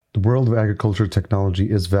The world of agriculture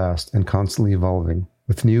technology is vast and constantly evolving,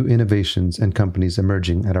 with new innovations and companies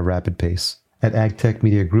emerging at a rapid pace. At AgTech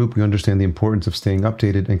Media Group, we understand the importance of staying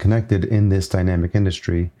updated and connected in this dynamic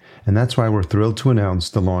industry, and that's why we're thrilled to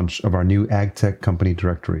announce the launch of our new AgTech Company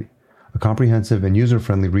Directory, a comprehensive and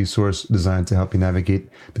user-friendly resource designed to help you navigate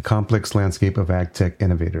the complex landscape of AgTech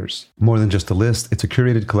innovators. More than just a list, it's a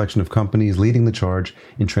curated collection of companies leading the charge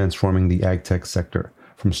in transforming the AgTech sector.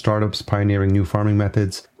 From startups pioneering new farming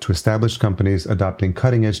methods to established companies adopting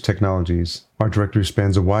cutting-edge technologies, our directory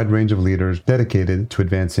spans a wide range of leaders dedicated to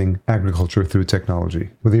advancing agriculture through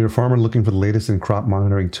technology. Whether you're a farmer looking for the latest in crop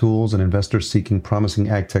monitoring tools, an investor seeking promising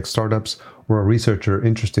agtech startups, or a researcher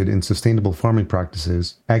interested in sustainable farming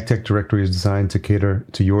practices, AgTech Directory is designed to cater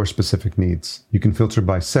to your specific needs. You can filter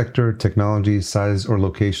by sector, technology, size, or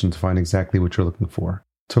location to find exactly what you're looking for.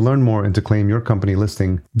 To learn more and to claim your company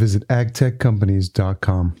listing, visit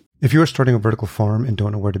agtechcompanies.com. If you are starting a vertical farm and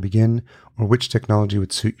don't know where to begin or which technology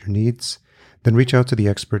would suit your needs, then reach out to the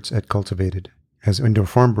experts at Cultivated. As indoor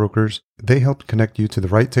farm brokers, they help connect you to the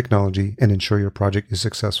right technology and ensure your project is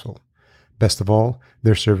successful. Best of all,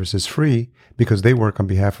 their service is free because they work on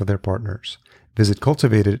behalf of their partners. Visit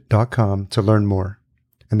cultivated.com to learn more.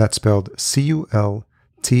 And that's spelled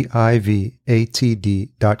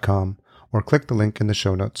cultivatd.com. Or click the link in the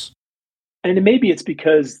show notes. And maybe it's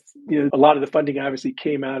because a lot of the funding obviously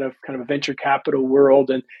came out of kind of a venture capital world,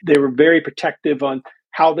 and they were very protective on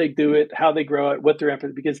how they do it, how they grow it, what they're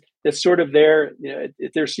emphasis, because it's sort of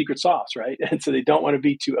it's their secret sauce, right? And so they don't want to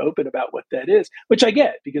be too open about what that is, which I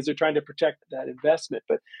get because they're trying to protect that investment.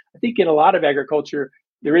 But I think in a lot of agriculture,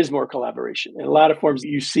 there is more collaboration. In a lot of forms,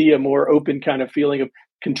 you see a more open kind of feeling of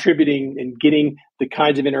contributing and getting the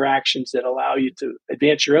kinds of interactions that allow you to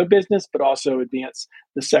advance your own business, but also advance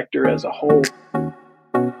the sector as a whole.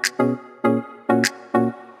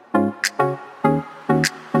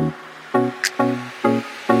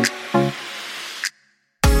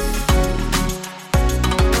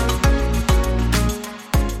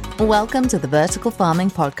 Welcome to the Vertical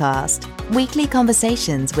Farming Podcast, weekly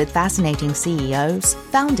conversations with fascinating CEOs,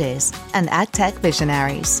 founders, and agtech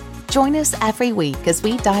visionaries. Join us every week as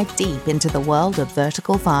we dive deep into the world of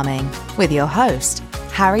vertical farming with your host,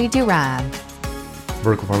 Harry Duran.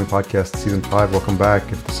 Vertical Farming Podcast, Season 5. Welcome back.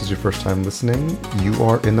 If this is your first time listening, you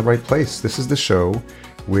are in the right place. This is the show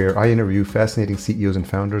where I interview fascinating CEOs and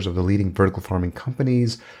founders of the leading vertical farming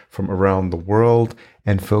companies from around the world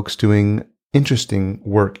and folks doing interesting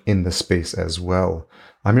work in the space as well.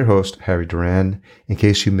 I'm your host, Harry Duran. In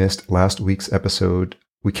case you missed last week's episode,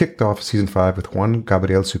 we kicked off Season 5 with Juan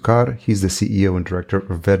Gabriel Sucar. He's the CEO and director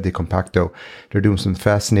of Verde Compacto. They're doing some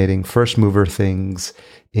fascinating first mover things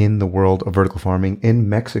in the world of vertical farming in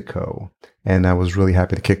Mexico. And I was really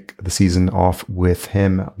happy to kick the season off with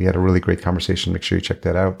him. We had a really great conversation. Make sure you check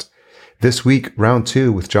that out. This week, round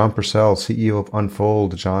 2 with John Purcell, CEO of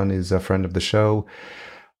Unfold. John is a friend of the show.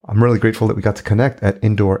 I'm really grateful that we got to connect at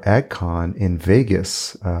Indoor AgCon in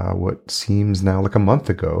Vegas, what seems now like a month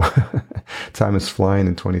ago. Time is flying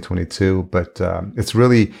in 2022, but it's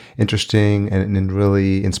really interesting and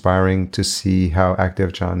really inspiring to see how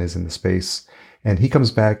active John is in the space. And he comes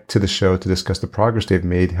back to the show to discuss the progress they've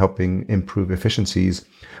made helping improve efficiencies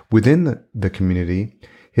within the community,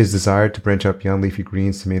 his desire to branch out beyond leafy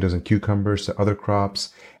greens, tomatoes, and cucumbers to other crops.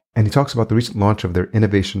 And he talks about the recent launch of their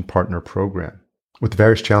Innovation Partner Program. With the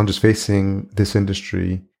various challenges facing this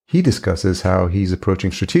industry, he discusses how he's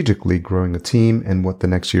approaching strategically growing a team and what the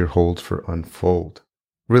next year holds for Unfold.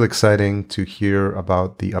 Really exciting to hear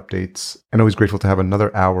about the updates, and always grateful to have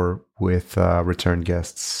another hour with return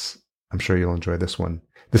guests. I'm sure you'll enjoy this one.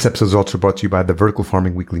 This episode is also brought to you by the Vertical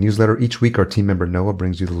Farming Weekly Newsletter. Each week, our team member Noah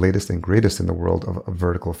brings you the latest and greatest in the world of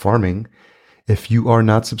vertical farming. If you are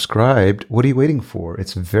not subscribed, what are you waiting for?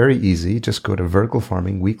 It's very easy. Just go to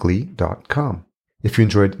verticalfarmingweekly.com. If you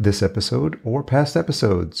enjoyed this episode or past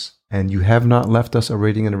episodes and you have not left us a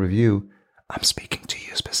rating and a review, I'm speaking to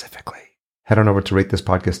you specifically. Head on over to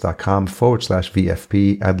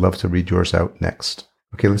ratethispodcast.com/VFP. I'd love to read yours out next.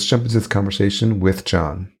 Okay, let's jump into this conversation with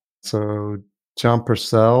John. So, John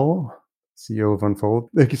Purcell, CEO of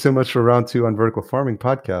Unfold. Thank you so much for round 2 on Vertical Farming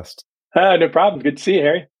Podcast. No problem. Good to see you,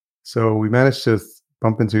 Harry. So we managed to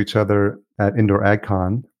bump into each other at Indoor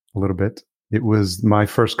AgCon a little bit. It was my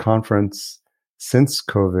first conference since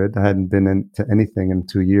COVID. I hadn't been into anything in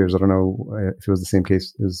 2 years. I don't know if it was the same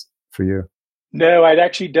case as for you. No, I'd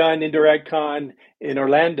actually done Indoor AgCon in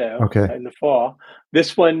Orlando in the fall.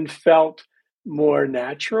 This one felt more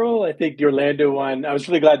natural. I think the Orlando one, I was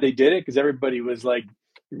really glad they did it because everybody was like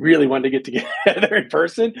really wanted to get together in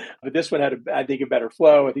person. But this one had, I think, a better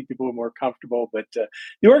flow. I think people were more comfortable. But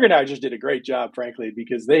the organizers did a great job, frankly,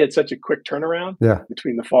 because they had such a quick turnaround Yeah.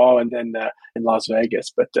 between the fall and then in Las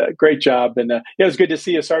Vegas. But great job. And it was good to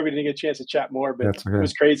see you. Sorry we didn't get a chance to chat more, but That's okay. It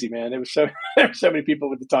was crazy, man. It was so there were so many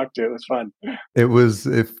people to talk to. It was fun. It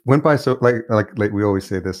went by so like we always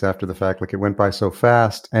say this after the fact, like it went by so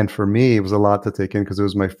fast. And for me, it was a lot to take in because it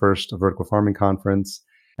was my first vertical farming conference.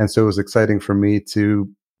 And so it was exciting for me to,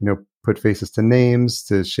 put faces to names,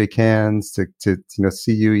 to shake hands, to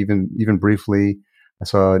see you even briefly. I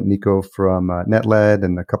saw Nico from NetLed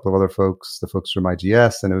and a couple of other folks, the folks from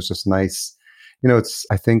IGS, and it was just nice.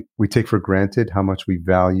 I think we take for granted how much we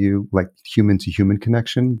value like human to human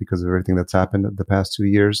connection because of everything that's happened the past 2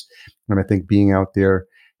 years. And I think being out there,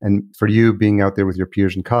 and for you being out there with your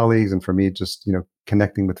peers and colleagues, and for me just,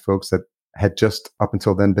 connecting with folks that had just up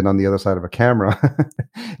until then been on the other side of a camera,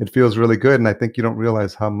 it feels really good. And I think you don't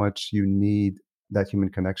realize how much you need that human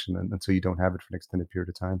connection until you don't have it for an extended period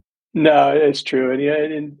of time. No, it's true. And yeah,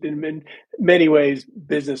 in many ways,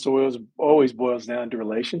 business always boils down to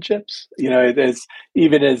relationships.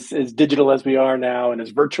 Even as digital as we are now and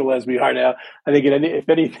as virtual as we are now, I think if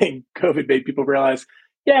anything, COVID made people realize,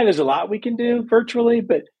 yeah, there's a lot we can do virtually,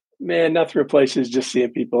 but man, nothing replaces just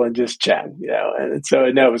seeing people and just chatting, And so,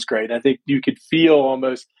 no, it was great. I think you could feel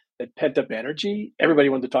almost that pent up energy. Everybody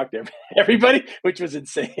wanted to talk to everybody, which was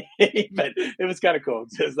insane, but it was kind of cool.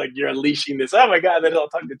 So it's like you're unleashing this. Oh my God, then all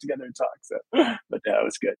talk together and talk. So, but that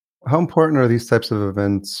was good. How important are these types of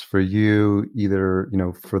events for you, either,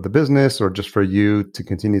 for the business or just for you to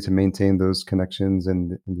continue to maintain those connections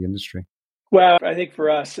in the industry? Well, I think for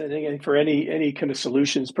us, I think for any kind of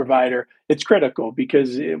solutions provider, it's critical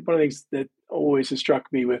because one of the things that always has struck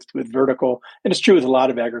me with vertical, and it's true with a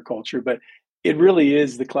lot of agriculture, but it really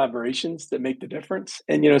is the collaborations that make the difference.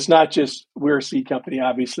 And, it's not just we're a seed company,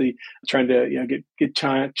 obviously trying to, get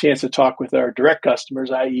chance to talk with our direct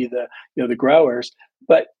customers, i.e. the growers,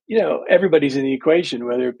 but, everybody's in the equation,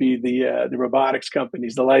 whether it be the robotics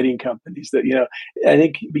companies, the lighting companies that, I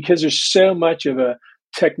think because there's so much of a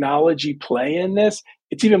technology play in this,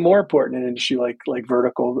 it's even more important in an industry like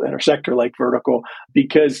vertical and our sector like vertical,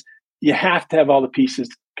 because you have to have all the pieces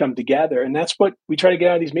come together. And that's what we try to get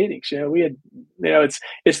out of these meetings.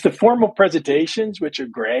 It's the formal presentations, which are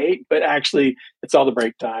great, but actually it's all the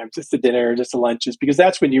break times, it's the dinners, it's the lunches, because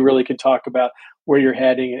that's when you really can talk about where you're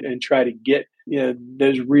heading and try to get,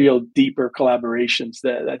 those real deeper collaborations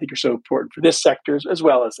that I think are so important for this sector as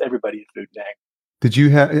well as everybody in food and ag. Did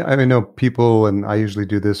you have, I know people, and I usually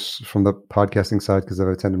do this from the podcasting side because I've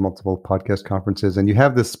attended multiple podcast conferences, and you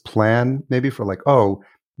have this plan maybe for like,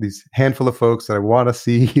 these handful of folks that I want to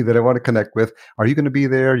see, that I want to connect with. Are you going to be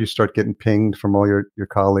there? You start getting pinged from all your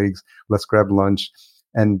colleagues. Let's grab lunch.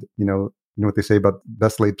 And you know what they say about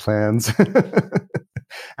best laid plans.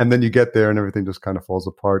 And then you get there and everything just kind of falls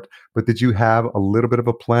apart. But did you have a little bit of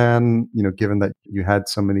a plan, given that you had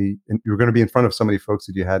you were going to be in front of so many folks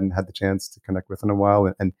that you hadn't had the chance to connect with in a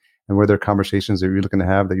while? And were there conversations that you were looking to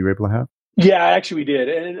have that you were able to have? Yeah, actually we did.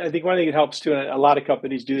 And I think one thing that helps too, and a lot of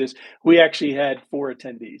companies do this, we actually had 4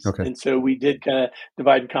 attendees. Okay. And so we did kind of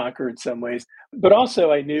divide and conquer in some ways. But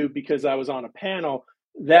also I knew because I was on a panel,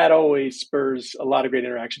 that always spurs a lot of great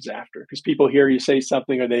interactions after, because people hear you say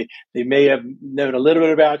something, or they may have known a little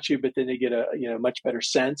bit about you, but then they get a much better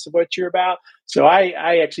sense of what you're about. So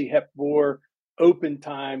I actually have more open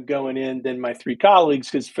time going in than my 3 colleagues,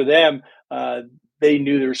 because for them, they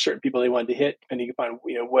knew there were certain people they wanted to hit depending upon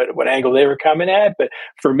what angle they were coming at. But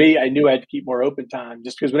for me, I knew I had to keep more open time,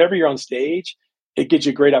 just because whenever you're on stage, it gives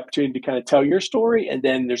you a great opportunity to kind of tell your story. And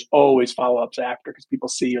then there's always follow-ups after, because people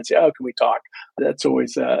see you and say, oh, can we talk? That's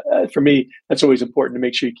always, for me, that's always important to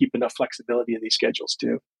make sure you keep enough flexibility in these schedules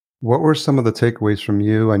too. What were some of the takeaways from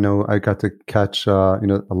you? I know I got to catch, a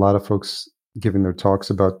lot of folks giving their talks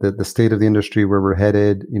about the state of the industry, where we're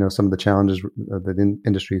headed, some of the challenges that the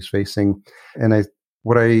industry is facing. And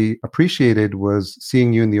what I appreciated was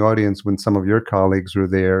seeing you in the audience when some of your colleagues were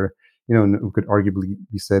there, who could arguably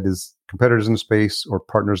be said as competitors in the space or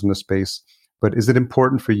partners in the space. But is it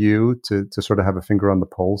important for you to sort of have a finger on the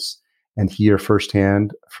pulse and hear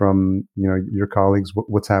firsthand from your colleagues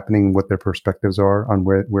what's happening, what their perspectives are on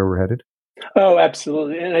where we're headed? Oh,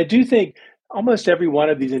 absolutely. And I do think almost every one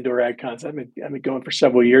of these indoor ag cons, I've been going for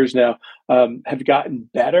several years now, have gotten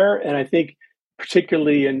better. And I think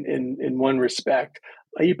particularly in one respect,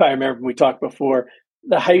 you probably remember when we talked before,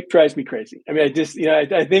 the hype drives me crazy. I mean,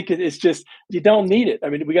 I think it's just, you don't need it. I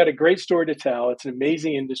mean, we got a great story to tell. It's an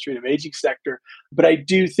amazing industry, an amazing sector, but I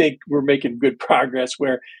do think we're making good progress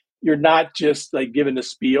where you're not just like giving a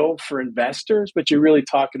spiel for investors, but you're really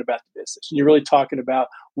talking about the business. And you're really talking about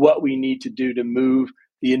what we need to do to move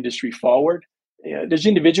the industry forward. There's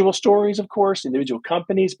individual stories, of course, individual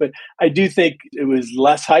companies, but I do think it was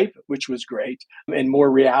less hype, which was great, and more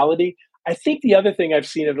reality. I think the other thing I've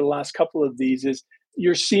seen over the last couple of these is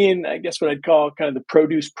you're seeing, I guess, what I'd call kind of the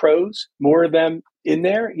produce pros, more of them in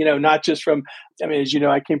there, not just from, I mean, as you know,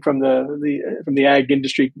 I came from the ag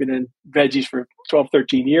industry, been in veggies for 12,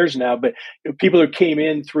 13 years now, but people who came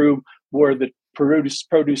in through more of the produce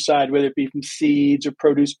side, whether it be from seeds or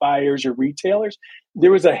produce buyers or retailers,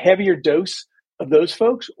 there was a heavier dose of those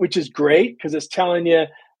folks, which is great because it's telling you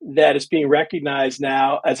that it's being recognized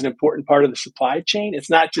now as an important part of the supply chain. It's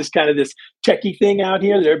not just kind of this techie thing out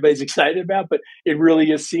here that everybody's excited about, but it really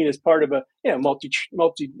is seen as part of a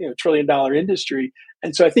multi-trillion-dollar industry.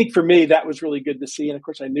 And so I think for me, that was really good to see. And of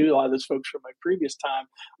course, I knew a lot of those folks from my previous time,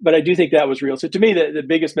 but I do think that was real. So to me, the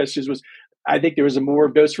biggest message was, I think there was a more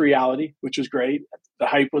dose of reality, which was great. The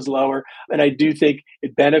hype was lower. And I do think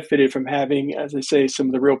it benefited from having, as I say, some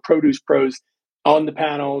of the real produce pros on the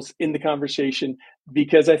panels, in the conversation,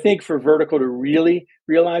 because I think for vertical to really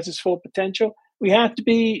realize its full potential, we have to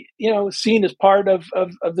be, seen as part of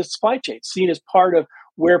the supply chain, seen as part of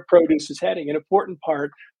where produce is heading, an important part,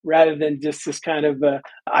 rather than just this kind of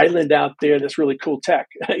island out there that's really cool tech,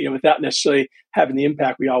 without necessarily having the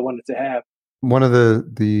impact we all want it to have. One of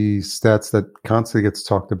the stats that constantly gets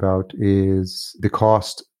talked about is the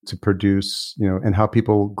cost to produce, and how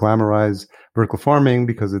people glamorize vertical farming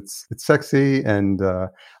because it's sexy. And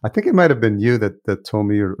I think it might have been you that told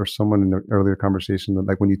me, or someone in an earlier conversation, that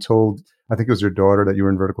like when you told, I think it was your daughter, that you were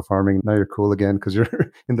in vertical farming, now you're cool again because you're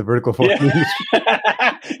in the vertical farming industry.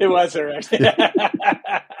 It was her, actually.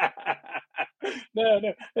 No.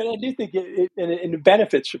 And I do think it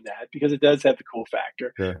benefits from that because it does have the cool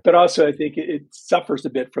factor. Yeah. But also I think it suffers a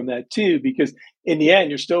bit from that too, because in the end,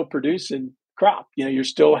 you're still producing crop. You're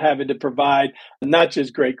still having to provide not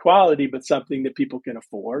just great quality, but something that people can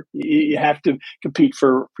afford. You have to compete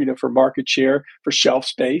for market share, for shelf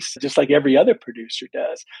space, just like every other producer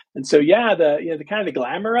does. And so, the kind of the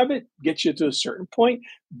glamour of it gets you to a certain point,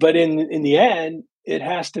 but in the end, it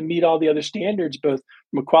has to meet all the other standards, both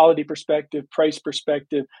from a quality perspective, price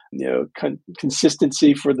perspective,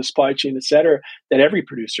 consistency for the supply chain, et cetera, that every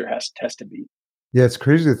producer has to meet. Yeah, it's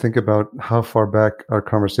crazy to think about how far back our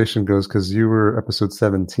conversation goes, because you were episode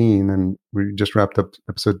 17 and we just wrapped up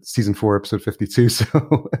season 4, episode 52. So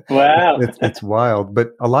wow, it's wild. But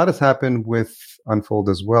a lot has happened with Unfold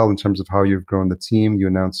as well in terms of how you've grown the team. You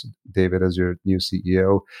announced David as your new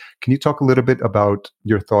CEO. Can you talk a little bit about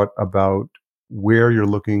your thought about where you're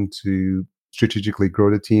looking to strategically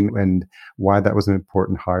grow the team and why that was an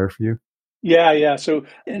important hire for you? Yeah. So,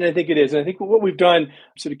 and I think it is. And I think what we've done,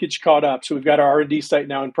 so to get you caught up, so we've got our R&D site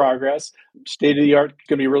now in progress, state of the art,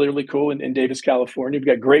 going to be really, really cool in Davis, California. We've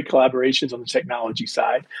got great collaborations on the technology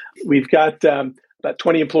side. We've got about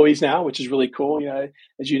 20 employees now, which is really cool.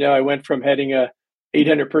 As you know, I went from heading a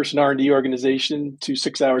 800-person R&D organization to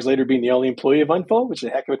 6 hours later being the only employee of Unfold, which is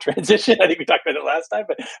a heck of a transition. I think we talked about it last time,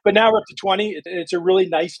 but now we're up to 20. It's a really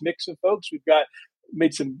nice mix of folks. We've got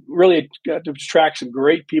got to attract some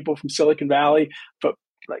great people from Silicon Valley, but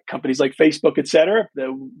like companies like Facebook, et cetera.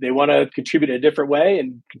 They want to contribute in a different way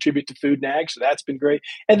and contribute to food and ag. So that's been great.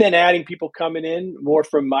 And then adding people coming in more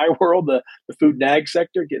from my world, the food and ag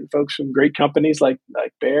sector, getting folks from great companies like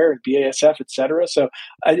Bayer and BASF, et cetera. So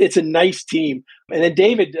it's a nice team. And then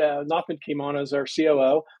David Nothman came on as our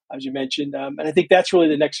COO, as you mentioned. And I think that's really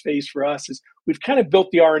the next phase for us is we've kind of built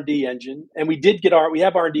the R&D engine, and we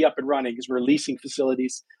have R&D up and running because we're leasing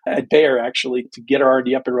facilities at Bayer actually to get our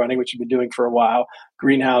R&D up and running, which we've been doing for a while,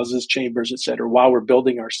 greenhouses, chambers, et cetera, while we're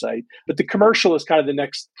building our site. But the commercial is kind of the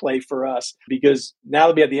next play for us because now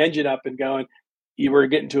that we have the engine up and going, we're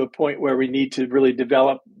getting to a point where we need to really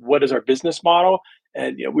develop what is our business model.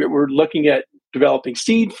 And we're looking at developing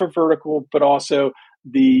seed for vertical, but also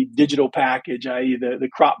the digital package, i.e. the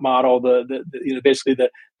crop model, basically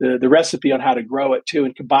the recipe on how to grow it too,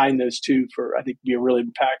 and combine those two for, I think, be a really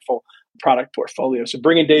impactful product portfolio. So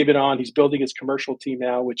bringing David on, he's building his commercial team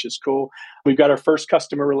now, which is cool. We've got our first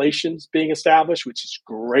customer relations being established, which is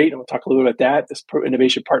great. And we'll talk a little bit about that, this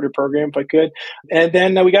innovation partner program, if I could. And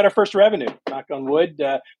then we got our first revenue, knock on wood,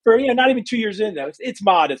 for not even 2 years in though. It's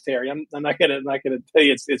modest, Harry. I'm not gonna tell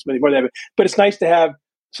you it's really more than that, but it's nice to have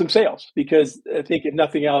some sales, because I think if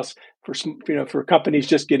nothing else, for companies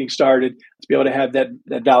just getting started, to be able to have that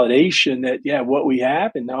validation that what we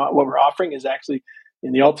have and what we're offering is actually,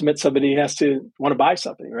 in the ultimate, somebody has to want to buy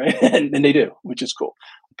something, right? And they do, which is cool.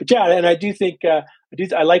 But yeah, and I do think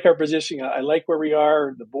I like our positioning. I like where we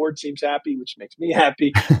are. The board seems happy, which makes me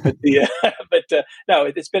happy. But no,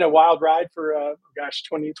 it's been a wild ride for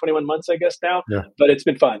 21 months, I guess now. Yeah. But it's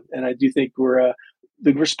been fun, and I do think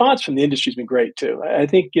the response from the industry has been great too. I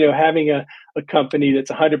think having a company that's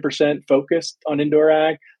 100% focused on indoor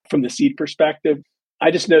ag from the seed perspective. I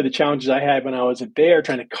just know the challenges I had when I was at Bayer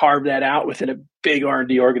trying to carve that out within a big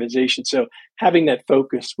R&D organization. So having that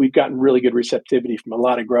focus, we've gotten really good receptivity from a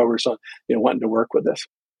lot of growers on wanting to work with us.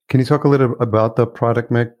 Can you talk a little about the product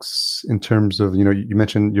mix in terms of, you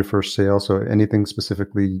mentioned your first sale. So anything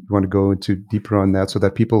specifically you want to go into deeper on that so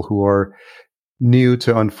that people who are new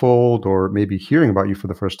to Unfold or maybe hearing about you for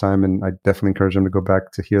the first time, and I definitely encourage them to go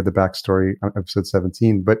back to hear the backstory, episode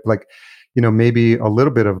 17, but maybe a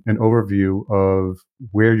little bit of an overview of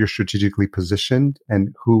where you're strategically positioned and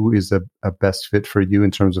who is a best fit for you in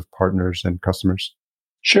terms of partners and customers.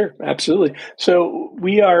 Sure, absolutely. So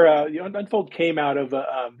we are, Unfold came out of,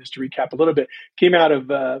 just to recap a little bit, came out of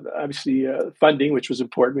obviously funding, which was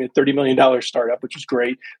important. We had $30 million startup, which was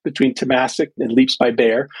great, between Temasek and Leaps by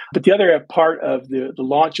Bayer. But the other part of the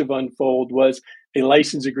launch of Unfold was a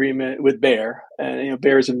license agreement with Bayer. And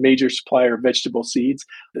Bayer is a major supplier of vegetable seeds.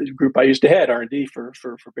 The group I used to head, R&D for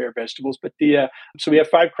Bayer vegetables. But so we have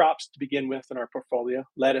 5 crops to begin with in our portfolio: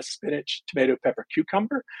 lettuce, spinach, tomato, pepper,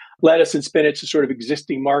 cucumber. Lettuce and spinach are sort of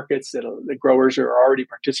existing markets that the growers are already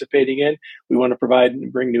participating in. We want to provide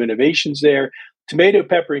and bring new innovations there. Tomato,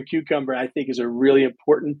 pepper, and cucumber, I think, is a really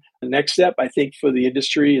important next step, I think, for the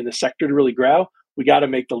industry and the sector to really grow. We got to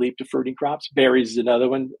make the leap to fruiting crops. Berries is another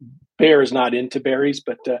one. Bayer is not into berries,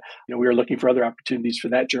 but we were looking for other opportunities for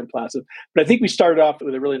that germplasm. But I think we started off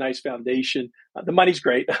with a really nice foundation. The money's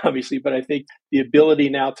great, obviously, but I think the ability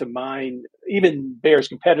now to mine, even Bayer's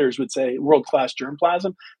competitors would say world-class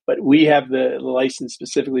germplasm, but we have the license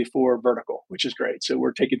specifically for vertical, which is great. So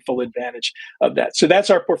we're taking full advantage of that. So that's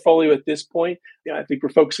our portfolio at this point. I think we're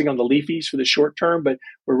focusing on the leafies for the short term, but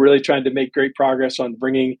we're really trying to make great progress on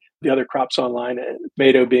bringing the other crops online,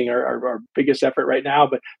 tomato being our biggest effort right now,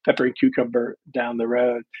 but pepper and cucumber down the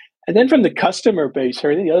road. And then from the customer base,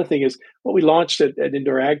 Harry, the other thing is what we launched at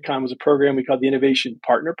Indoor AgCon was a program we called the Innovation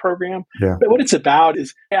Partner Program. Yeah. But what it's about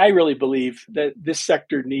is I really believe that this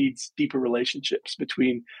sector needs deeper relationships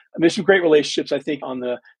there's some great relationships, I think, on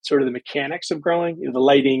the sort of the mechanics of growing, the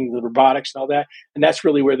lighting, the robotics and all that. And that's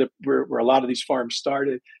really where a lot of these farms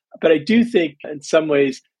started. But I do think in some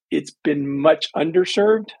ways it's been much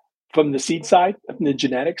underserved from the seed side, from the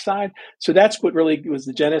genetic side. So that's what really was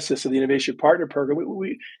the genesis of the Innovation Partner Program.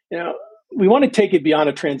 We want to take it beyond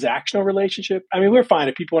a transactional relationship. I mean, we're fine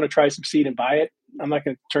if people want to try some seed and buy it. I'm not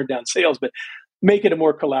going to turn down sales, but make it a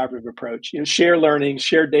more collaborative approach. Share learning,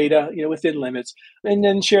 share data, within limits, and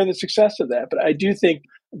then share the success of that. But I do think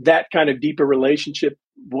that kind of deeper relationship,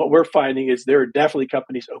 what we're finding is there are definitely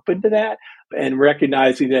companies open to that, and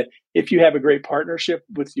recognizing that if you have a great partnership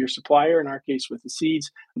with your supplier, in our case with the seeds,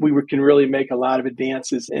 we can really make a lot of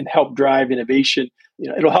advances and help drive innovation.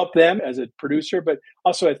 It'll help them as a producer, but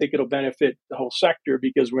also I think it'll benefit the whole sector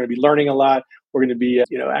because we're going to be learning a lot. We're going to be,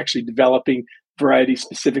 actually developing varieties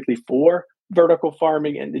specifically for vertical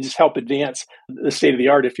farming and just help advance the state of the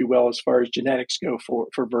art, if you will, as far as genetics go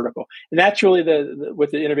for vertical. And that's really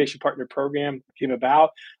what the Innovation Partner Program came about.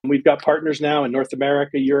 And we've got partners now in North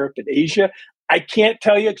America, Europe, and Asia. I can't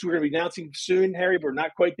tell you because we're going to be announcing soon, Harry. We're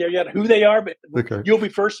not quite there yet who they are, but okay. You'll be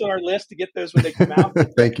first on our list to get those when they come out.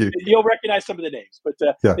 Thank you. You'll recognize some of the names, but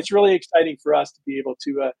It's really exciting for us to be able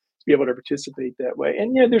to participate that way.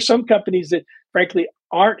 And there's some companies that frankly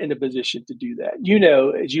aren't in a position to do that.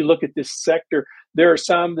 As you look at this sector, there are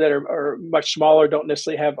some that are much smaller, don't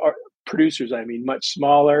necessarily have producers, much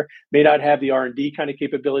smaller, may not have the R&D kind of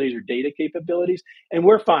capabilities or data capabilities. And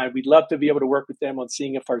we're fine. We'd love to be able to work with them on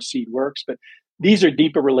seeing if our seed works. But these are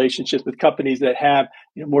deeper relationships with companies that have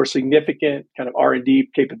more significant kind of R&D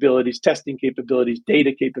capabilities, testing capabilities,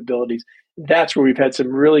 data capabilities. That's where we've had some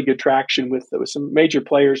really good traction with some major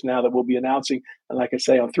players now that we'll be announcing, and like I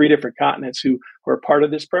say, on 3 different continents who are part of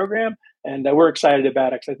this program. And we're excited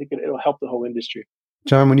about it because I think it'll help the whole industry.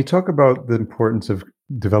 John, when you talk about the importance of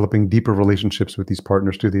developing deeper relationships with these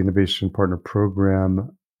partners through the Innovation Partner Program,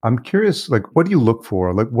 I'm curious, what do you look for?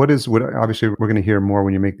 Obviously we're going to hear more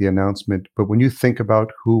when you make the announcement, but when you think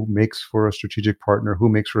about who makes for a strategic partner, who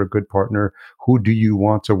makes for a good partner, who do you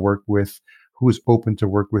want to work with, who is open to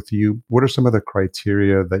work with you? What are some of the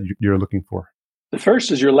criteria that you're looking for? The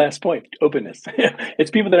first is your last point, openness. It's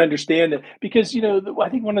people that understand that, because, I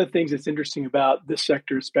think one of the things that's interesting about this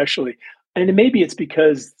sector especially, and maybe it's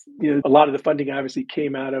because, a lot of the funding obviously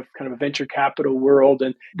came out of kind of a venture capital world,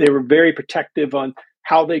 and they were very protective on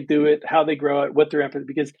how they do it, how they grow it, what they're emphasis,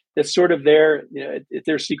 because it's sort of their, it's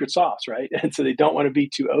their secret sauce, right? And so they don't want to be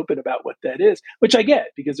too open about what that is, which I get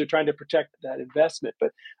because they're trying to protect that investment.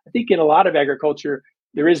 But I think in a lot of agriculture,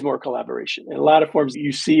 there is more collaboration. In a lot of forms,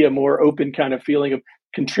 you see a more open kind of feeling of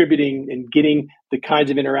contributing and getting the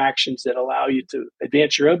kinds of interactions that allow you to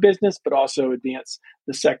advance your own business, but also advance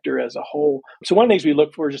the sector as a whole. So one of the things we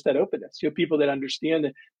look for is just that openness. People that understand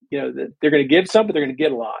that, that they're going to give some, but they're going to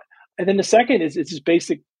get a lot. And then the second is it's just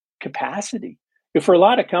basic capacity. For a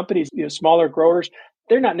lot of companies, smaller growers,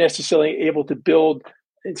 they're not necessarily able to build.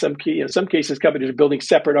 In some cases, companies are building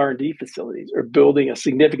separate R&D facilities or building a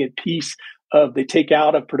significant piece of they take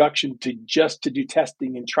out of production to do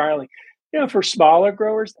testing and trialing. For smaller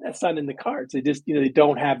growers, that's not in the cards. They just, they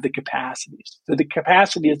don't have the capacities. So the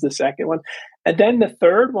capacity is the second one. And then the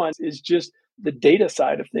third one is just the data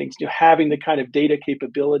side of things, having the kind of data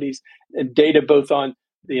capabilities and data both on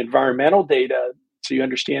the environmental data, so you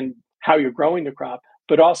understand how you're growing the crop,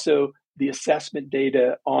 but also the assessment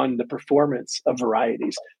data on the performance of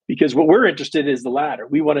varieties. Because what we're interested in is the latter.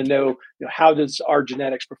 We want to know, how does our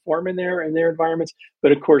genetics perform in their environments?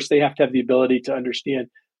 But of course, they have to have the ability to understand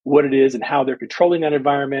what it is and how they're controlling that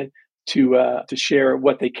environment to share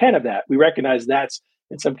what they can of that. We recognize that's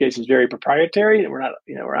in some cases very proprietary, and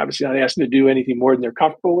we're obviously not asking to do anything more than they're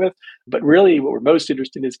comfortable with. But really, what we're most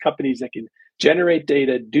interested in is companies that can generate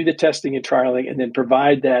data, do the testing and trialing, and then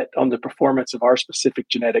provide that on the performance of our specific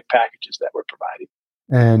genetic packages that we're providing.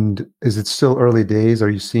 And is it still early days? Are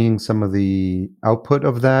you seeing some of the output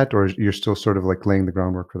of that, or you're still sort of like laying the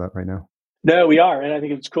groundwork for that right now? No, we are. And I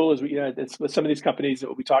think it's cool as it's with some of these companies that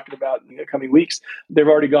we'll be talking about in the coming weeks. They've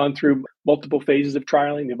already gone through multiple phases of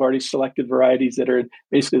trialing. They've already selected varieties that are in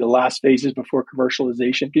basically the last phases before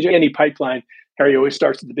commercialization. Because any pipeline, Harry, always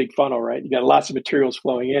starts at the big funnel, right? You got lots of materials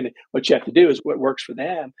flowing in. And what you have to do is what works for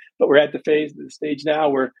them. But we're at the stage now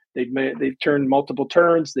where they've turned multiple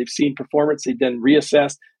turns. They've seen performance. They've then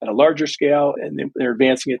reassessed at a larger scale, and they're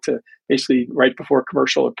advancing it to basically right before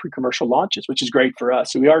commercial or pre-commercial launches, which is great for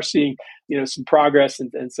us. So we are seeing, some progress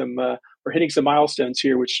and some we're hitting some milestones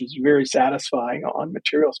here, which is very satisfying on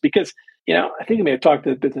materials. Because I think I may have talked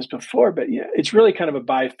about this before, but it's really kind of a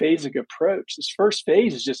biphasic approach. This first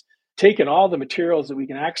phase is just taking all the materials that we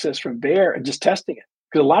can access from Bayer and just testing it.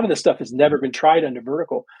 Because a lot of this stuff has never been tried under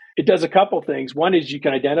vertical. It does a couple things. One is you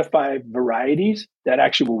can identify varieties that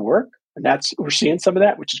actually will work. And we're seeing some of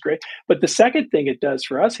that, which is great. But the second thing it does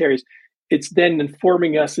for us, Harry, is it's then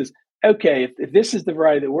informing us is, okay, if this is the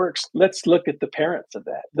variety that works, let's look at the parents of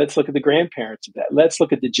that. Let's look at the grandparents of that. Let's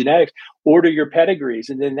look at the genetics, order your pedigrees.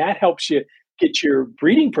 And then that helps you get your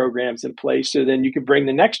breeding programs in place. So then you can bring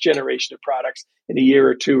the next generation of products in a year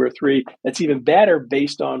or two or three. That's even better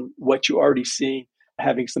based on what you already see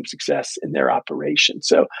having some success in their operation.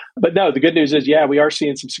 So, but no, the good news is, we are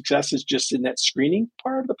seeing some successes just in that screening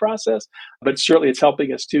part of the process, but certainly it's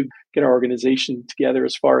helping us to get our organization together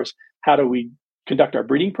as far as how do we conduct our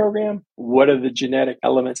breeding program, what are the genetic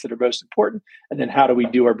elements that are most important, and then how do we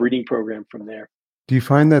do our breeding program from there. Do you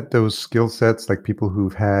find that those skill sets, like people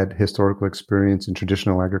who've had historical experience in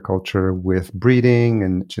traditional agriculture with breeding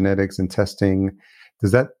and genetics and testing,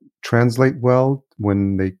 does that translate well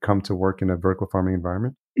when they come to work in a vertical farming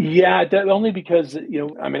environment? Yeah, only because,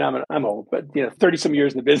 I'm old, but 30 some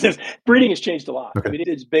years in the business, breeding has changed a lot. Okay.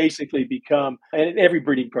 It's basically become, and in every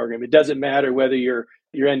breeding program, it doesn't matter whether your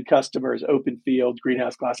end customer is open field,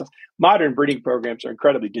 greenhouse, glasshouse. Modern breeding programs are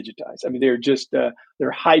incredibly digitized. They're just,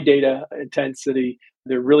 they're high data intensity.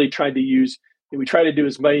 They're really trying to use, we try to do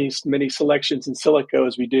as many selections in silico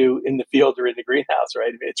as we do in the field or in the greenhouse,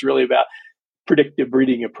 right? It's really about predictive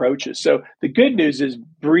breeding approaches. So the good news is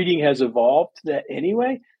breeding has evolved to that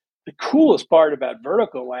anyway. The coolest part about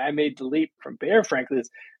vertical, why I made the leap from Bayer, frankly, is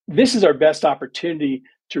this is our best opportunity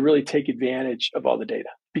to really take advantage of all the data.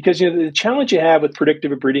 Because the challenge you have with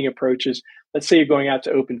predictive breeding approaches, let's say you're going out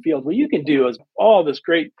to open field, what you can do is all this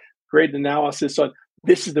great analysis on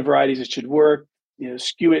this is the varieties that should work,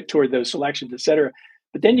 skew it toward those selections, et cetera.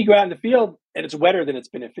 But then you go out in the field and it's wetter than it's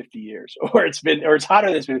been in 50 years, or it's hotter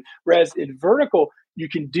than it's been. Whereas in vertical, you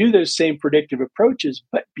can do those same predictive approaches,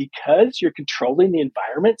 but because you're controlling the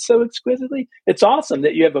environment so exquisitely, it's awesome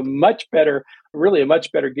that you have a much better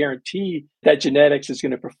guarantee that genetics is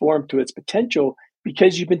going to perform to its potential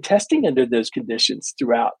because you've been testing under those conditions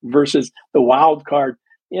throughout versus the wild card.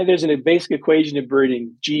 There's a basic equation of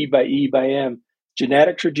breeding, G by E by M,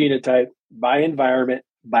 genetics or genotype by environment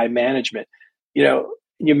by management.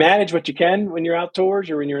 You manage what you can when you're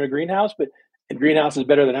outdoors or when you're in a greenhouse, and greenhouse is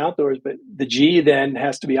better than outdoors, but the G then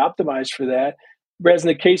has to be optimized for that. Whereas in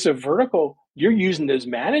the case of vertical, you're using those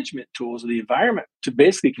management tools of the environment to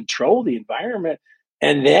basically control the environment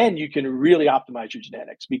And then you can really optimize your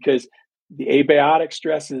genetics because the abiotic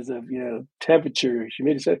stresses of temperature,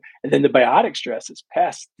 humidity, and then the biotic stresses,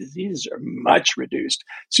 pests, diseases are much reduced.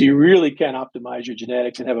 So you really can optimize your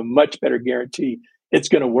genetics and have a much better guarantee it's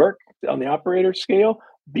going to work on the operator scale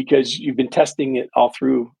because you've been testing it all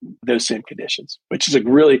through those same conditions, which is a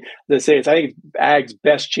really, let's say, I think it's Ag's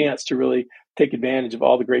best chance to really take advantage of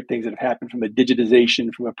all the great things that have happened from a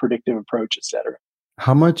digitization, from a predictive approach, et cetera.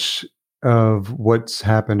 How much of what's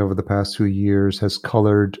happened over the past 2 years has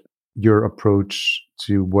colored your approach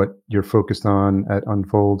to what you're focused on at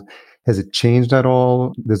Unfold? Has it changed at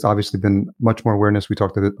all? There's obviously been much more awareness. We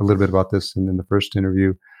talked a little bit about this in the first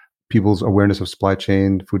interview. People's awareness of supply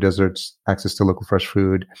chain, food deserts, access to local fresh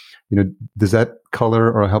food. Does that color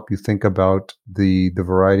or help you think about the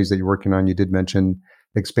varieties that you're working on? You did mention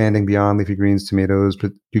expanding beyond leafy greens, tomatoes,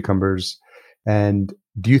 cucumbers. And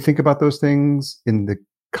do you think about those things in the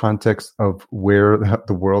context of where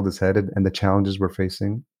the world is headed and the challenges we're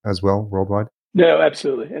facing as well worldwide? No,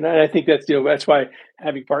 absolutely. And I think that's why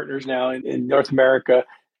having partners now in North America,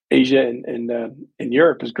 Asia, and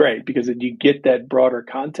Europe is great because you get that broader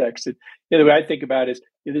context. And the way I think about it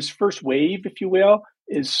is this first wave, if you will,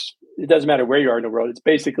 is it doesn't matter where you are in the world. It's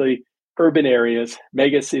basically urban areas,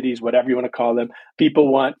 mega cities, whatever you want to call them.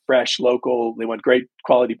 People want fresh, local. They want great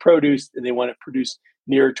quality produce, and they want it produced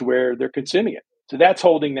nearer to where they're consuming it. So that's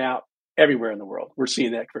holding out everywhere in the world. We're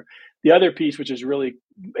seeing that. The other piece, which is really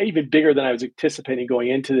even bigger than I was anticipating going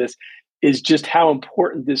into this, is just how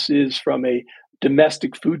important this is from a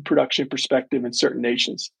domestic food production perspective in certain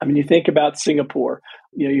nations. I mean, you think about Singapore,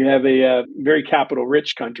 you have a very capital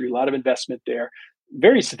rich country, a lot of investment there,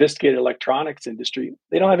 very sophisticated electronics industry.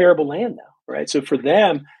 They don't have arable land now, right? So for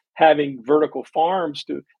them, having vertical farms,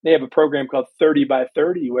 they have a program called 30 by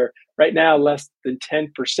 30, where right now less than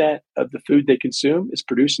 10% of the food they consume is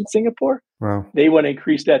produced in Singapore. Wow. They want to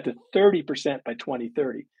increase that to 30% by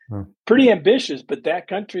 2030. Wow. Pretty ambitious, but that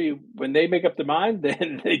country, when they make up their mind,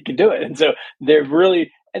 then they can do it. And so they're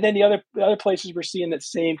really, and then the other places we're seeing that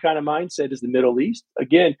same kind of mindset is the Middle East.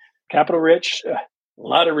 Again, capital rich, a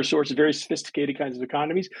lot of resources, very sophisticated kinds of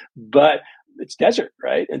economies, but it's desert,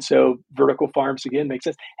 right? And so vertical farms, again, make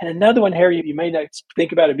sense. And another one, Harry, you may not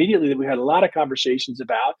think about immediately that we had a lot of conversations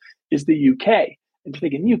about is the UK. And you're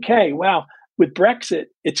thinking, UK, wow, with Brexit,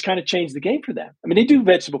 it's kind of changed the game for them. I mean, they do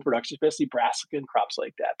vegetable production, especially brassica and crops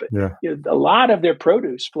like that. But a lot of their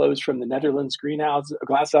produce flows from the Netherlands greenhouses,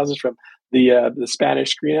 glasshouses, from the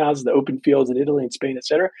Spanish greenhouses, the open fields in Italy and Spain, et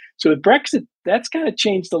cetera. So with Brexit, that's kind of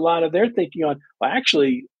changed a lot of their thinking on, well,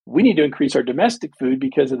 actually, we need to increase our domestic food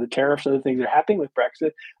because of the tariffs and other things that are happening with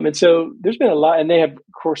Brexit. And so there's been a lot, and they have,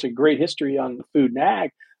 of course, a great history on food and ag.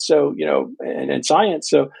 So, and science.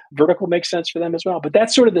 So vertical makes sense for them as well. But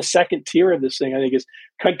that's sort of the second tier of this thing, I think, is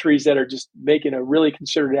countries that are just making a really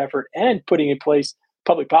concerted effort and putting in place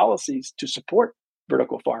public policies to support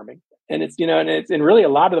vertical farming. And it's, and really a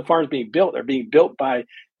lot of the farms are being built by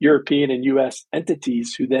European and U.S.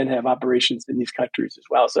 entities who then have operations in these countries as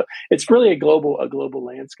well. So it's really a global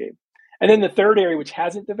landscape. And then the third area, which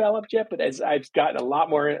hasn't developed yet, but as I've gotten a lot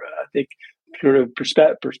more, I think, sort of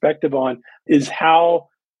perspective on, is how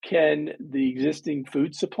can the existing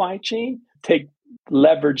food supply chain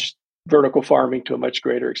leverage vertical farming to a much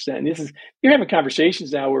greater extent? And you're having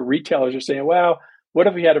conversations now where retailers are saying, well, what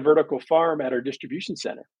if we had a vertical farm at our distribution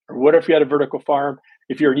center? Or what if we had a vertical farm,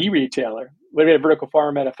 if you're an e-retailer, what if we had a vertical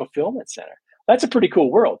farm at a fulfillment center? That's a pretty cool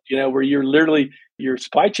world, where you're literally, your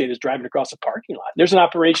supply chain is driving across a parking lot. There's an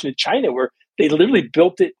operation in China where they literally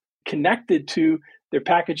built it connected to their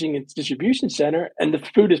packaging and distribution center, and the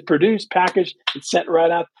food is produced, packaged, and sent right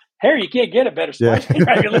out. Harry, you can't get a better supply chain.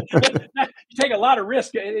 Right? You take a lot of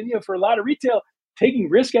risk. And for a lot of retail, taking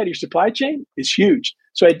risk out of your supply chain is huge.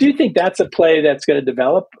 So I do think that's a play that's going to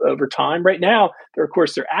develop over time. Right now, they're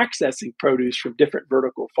accessing produce from different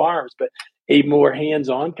vertical farms, but a more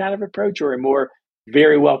hands-on kind of approach or a more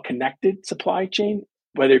very well-connected supply chain,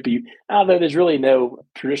 whether it be, although there's really no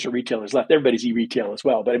traditional retailers left. Everybody's e-retail as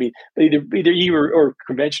well. But I mean, either e or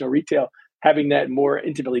conventional retail, having that more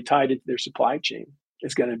intimately tied into their supply chain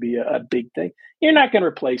is going to be a big thing. You're not going to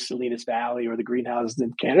replace Salinas Valley or the greenhouses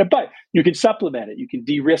in Canada, but you can supplement it. You can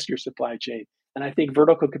de-risk your supply chain. And I think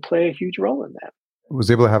vertical could play a huge role in that. I was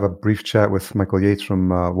able to have a brief chat with Michael Yates from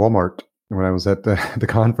Walmart when I was at the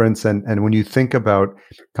conference. And when you think about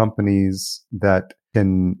companies that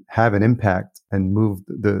can have an impact and move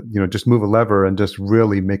just move a lever and just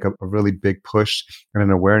really make a really big push and an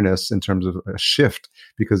awareness in terms of a shift,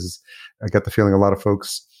 because I got the feeling a lot of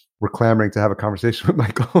folks were clamoring to have a conversation with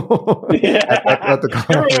Michael at the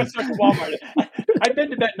conference. I've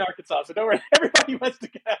been to Benton, Arkansas, so don't worry. Everybody wants to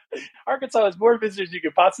go. Arkansas has more visitors than you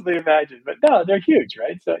could possibly imagine, but no, they're huge,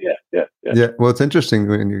 right? So yeah. Yeah, well, it's interesting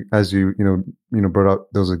when as you brought up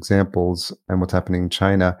those examples and what's happening in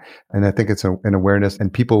China, and I think it's an awareness,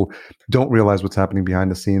 and people don't realize what's happening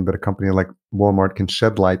behind the scene. But a company like Walmart can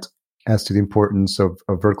shed light as to the importance of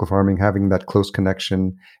vertical farming, having that close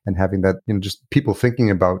connection, and having that just people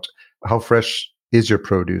thinking about how fresh is your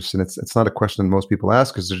produce, and it's not a question that most people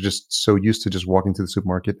ask because they're just so used to just walking to the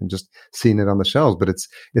supermarket and just seeing it on the shelves. But it's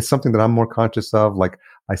something that I'm more conscious of. Like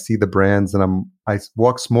I see the brands, and I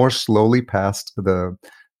walk more slowly past the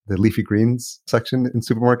leafy greens section in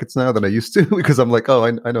supermarkets now than I used to because I'm like, oh,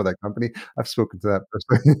 I know that company. I've spoken to that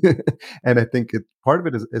person, and I think part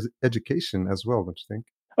of it is education as well. Don't you think?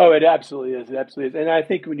 Oh, it absolutely is. It absolutely is. And I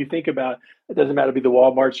think when you think about it, doesn't matter to be the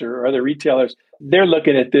Walmarts or other retailers, they're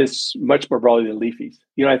looking at this much more broadly than leafies.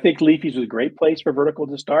 I think leafies was a great place for vertical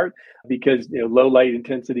to start because low light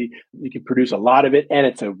intensity, you can produce a lot of it, and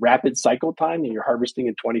it's a rapid cycle time, and you're harvesting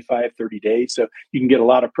in 25, 30 days. So you can get a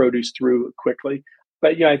lot of produce through quickly.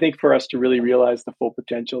 But I think for us to really realize the full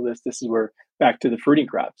potential of this is where back to the fruiting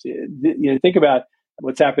crops. Think about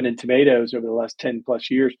what's happened in tomatoes over the last 10 plus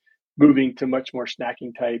years. Moving to much more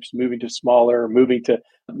snacking types, moving to smaller, moving to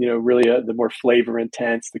really the more flavor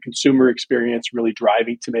intense, the consumer experience really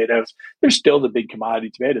driving tomatoes. There's still the big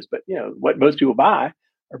commodity tomatoes, but what most people buy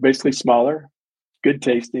are basically smaller, good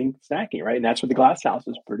tasting snacking, right? And that's what the glass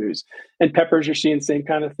houses produce. And peppers, you're seeing the same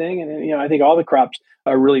kind of thing. And I think all the crops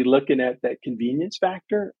are really looking at that convenience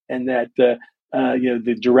factor and that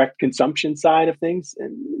the direct consumption side of things,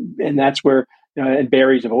 and that's where. And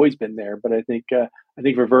berries have always been there, but I think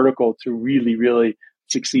for vertical to really, really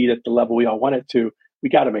succeed at the level we all want it to, we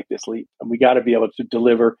got to make this leap, and we got to be able to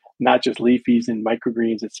deliver not just leafies and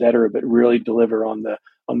microgreens, et cetera, but really deliver on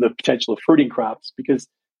the potential of fruiting crops. Because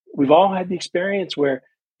we've all had the experience where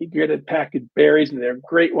you get a pack of berries and they're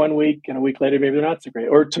great one week, and a week later maybe they're not so great.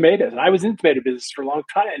 Or tomatoes, and I was in the tomato business for a long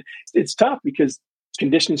time. It's tough because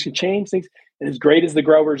conditions can change things, and as great as the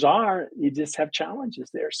growers are, you just have challenges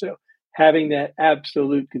there. So having that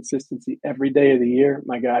absolute consistency every day of the year,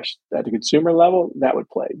 my gosh, at the consumer level, that would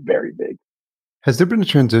play very big. Has there been a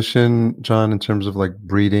transition, John, in terms of like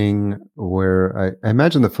breeding, where I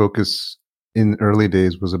imagine the focus in early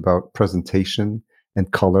days was about presentation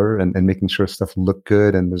and color and making sure stuff looked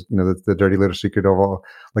good, and there's the dirty little secret of all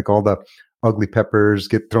the ugly peppers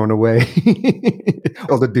get thrown away,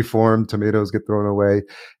 all the deformed tomatoes get thrown away.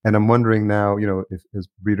 And I'm wondering now, if as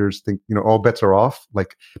breeders think, all bets are off,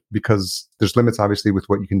 like, because there's limits obviously with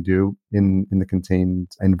what you can do in the contained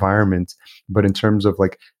environment, but in terms of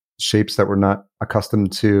like shapes that we're not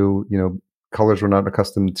accustomed to, colors we're not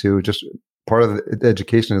accustomed to, just part of the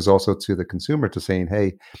education is also to the consumer to saying,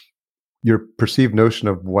 hey, your perceived notion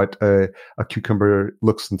of what a cucumber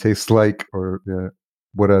looks and tastes like, or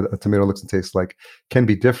what a tomato looks and tastes like, can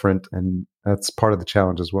be different, and that's part of the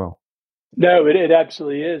challenge as well. No, it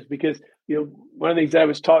absolutely is, because one of the things I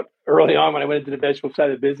was taught early on when I went into the vegetable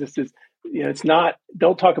side of the business is it's not,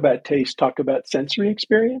 don't talk about taste, talk about sensory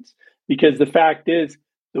experience, because the fact is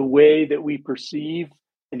the way that we perceive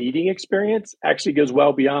an eating experience actually goes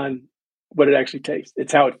well beyond what it actually tastes.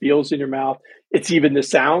 It's how it feels in your mouth. It's even the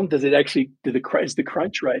sound. Does it actually, is the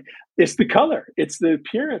crunch right? It's the color. It's the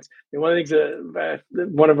appearance. And one of the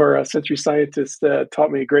things one of our sensory scientists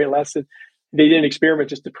taught me a great lesson. They did an experiment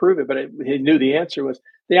just to prove it, but he knew the answer was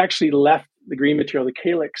they actually left the green material, the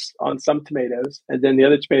calyx, on some tomatoes, and then the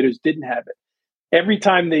other tomatoes didn't have it. Every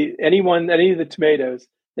time any of the tomatoes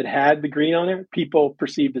that had the green on there, people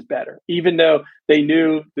perceived as better, even though they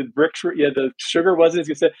knew the the sugar wasn't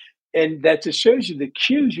as good. And that just shows you the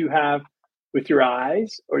cues you have with your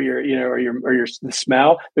eyes or the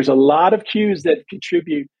smell. There's a lot of cues that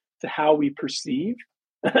contribute to how we perceive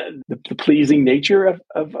the pleasing nature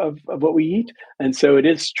of what we eat. And so it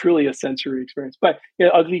is truly a sensory experience. But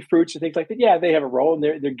ugly fruits and things like that, yeah, they have a role, and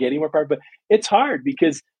they're getting more part. But it's hard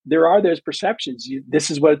because there are those perceptions. This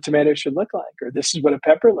is what a tomato should look like, or this is what a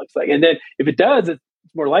pepper looks like. And then if it does, it's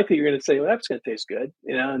more likely you're going to say, well, that's going to taste good.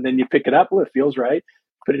 And then you pick it up, well, it feels right.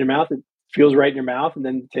 Put it in your mouth, it feels right in your mouth, and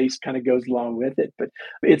then the taste kind of goes along with it. But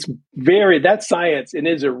it's that science, and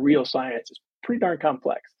it is a real science. It's pretty darn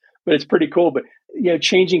complex, but it's pretty cool. But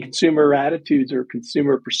changing consumer attitudes or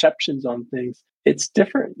consumer perceptions on things, it's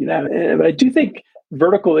different. But I do think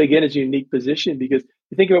vertical again is a unique position, because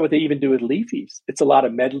you think about what they even do with leafies. It's a lot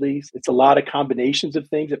of medleys. It's a lot of combinations of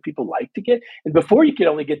things that people like to get. And before you could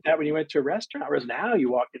only get that when you went to a restaurant, whereas now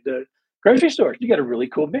you walk into grocery stores, you get a really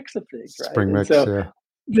cool mix of things, right? Spring mix, yeah.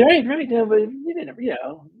 Right. No, but you didn't,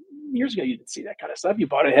 years ago, you didn't see that kind of stuff. You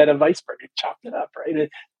bought a head of iceberg and chopped it up, right?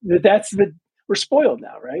 We're we're spoiled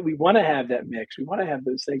now, right? We want to have that mix. We want to have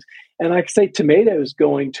those things. And like I say, tomatoes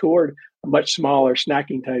going toward a much smaller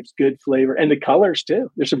snacking types, good flavor, and the colors too.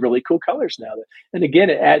 There's some really cool colors now. And again,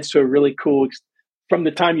 it adds to a really cool. From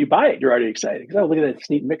the time you buy it, you're already excited because, oh, look at that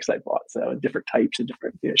neat mix I bought. So different types and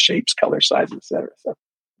different shapes, color, sizes, et cetera. So.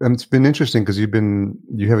 It's been interesting because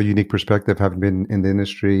you have a unique perspective, having been in the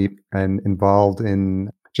industry and involved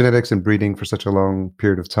in genetics and breeding for such a long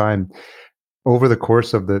period of time. Over the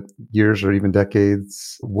course of the years or even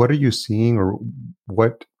decades, what are you seeing, or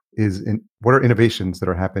what are innovations that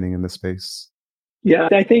are happening in this space? Yeah,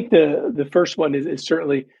 I think the first one is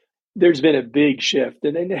certainly there's been a big shift,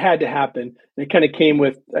 and it had to happen. It kind of came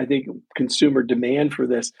with, I think, consumer demand for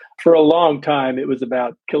this. For a long time, it was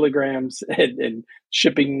about kilograms and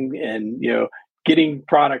shipping and getting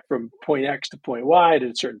product from point X to point Y at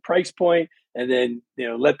a certain price point, and then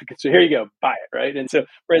let the consumer, here you go, buy it, right? And so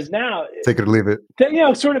whereas now, take it or leave it.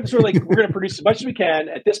 Sort of like we're going to produce as much as we can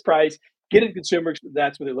at this price, get it to consumers.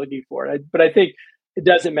 That's what they're looking for. But I think it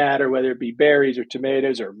doesn't matter whether it be berries or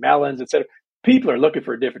tomatoes or melons, et cetera. People are looking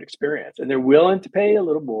for a different experience, and they're willing to pay a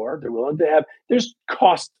little more. They're willing to have, there's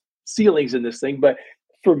cost ceilings in this thing, but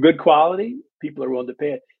for good quality, people are willing to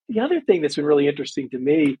pay it. The other thing that's been really interesting to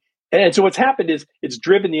me, and so what's happened is it's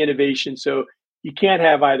driven the innovation. So you can't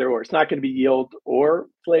have either or. It's not going to be yield or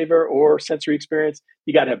flavor or sensory experience.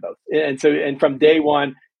 You got to have both. And from day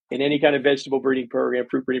one, in any kind of vegetable breeding program,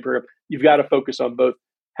 fruit breeding program, you've got to focus on both.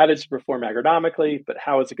 How does it perform agronomically, but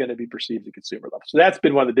how is it going to be perceived at consumer level? So that's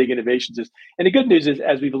been one of the big innovations. And the good news is,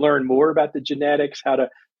 as we've learned more about the genetics, how to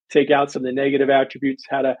take out some of the negative attributes,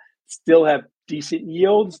 how to still have decent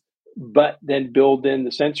yields, but then build in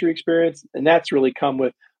the sensory experience. And that's really come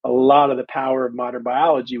with a lot of the power of modern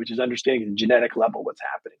biology, which is understanding at the genetic level what's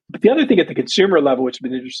happening. But the other thing at the consumer level, which has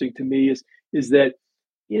been interesting to me, is that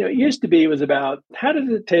it used to be, it was about how does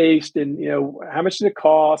it taste and how much does it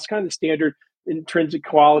cost, kind of the standard intrinsic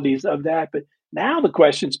qualities of that. But now the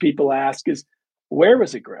questions people ask is, where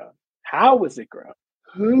was it grown? How was it grown?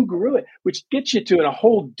 Who grew it? Which gets you to a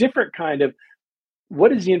whole different kind of,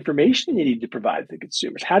 what is the information you need to provide to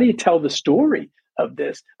consumers? How do you tell the story of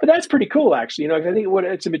this? But that's pretty cool, actually. I think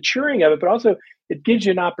it's a maturing of it, but also it gives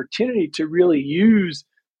you an opportunity to really use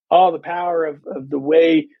all the power of the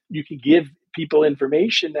way you can give people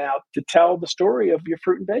information now to tell the story of your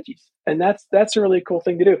fruit and veggies. And that's a really cool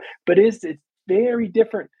thing to do. But it's very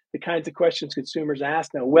different, the kinds of questions consumers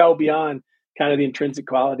ask now, well beyond kind of the intrinsic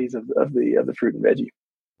qualities of the fruit and veggie.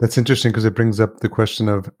 That's interesting because it brings up the question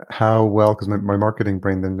of how well, because my marketing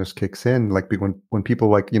brain then just kicks in. Like when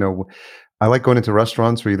people I like going into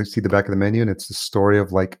restaurants where you see the back of the menu and it's the story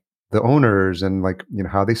of like the owners and like,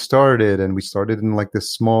 how they started. And we started in like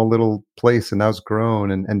this small little place and now it's grown.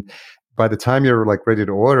 And by the time you're like ready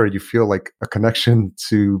to order, you feel like a connection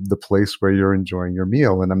to the place where you're enjoying your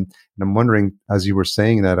meal. And I'm wondering, as you were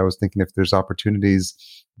saying that, I was thinking if there's opportunities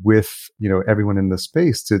with, everyone in the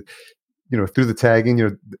space to, through the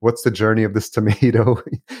tagging, what's the journey of this tomato,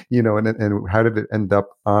 and how did it end up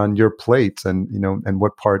on your plate? And, and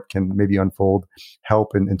what part can maybe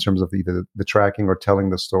help in terms of either the tracking or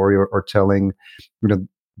telling the story or telling,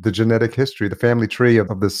 the genetic history, the family tree of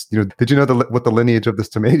this, did you know what the lineage of this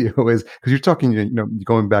tomato is? Because you're talking,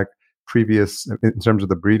 going back previous in terms of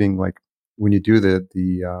the breeding, like when you do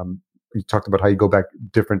you talked about how you go back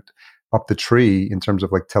different up the tree in terms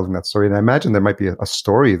of like telling that story. And I imagine there might be a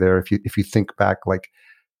story there if you think back like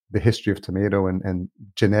the history of tomato and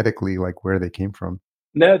genetically like where they came from.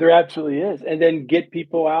 No, there absolutely is. And then get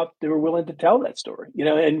people out that are willing to tell that story,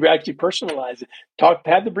 and actually personalize it.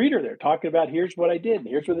 Have the breeder there talking about, here's what I did, and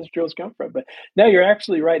here's where this drill's come from. But no, you're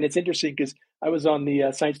absolutely right. And it's interesting because I was on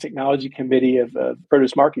the Science Technology Committee of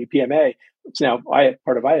Produce Marketing, PMA. It's now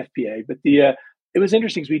part of IFPA. But it was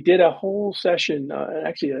interesting because we did a whole session,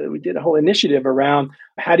 we did a whole initiative around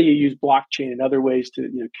how do you use blockchain and other ways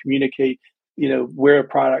to communicate, where a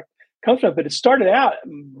product comes from. But it started out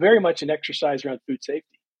very much an exercise around food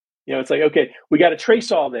safety. It's like, okay, we got to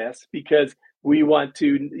trace all this because we want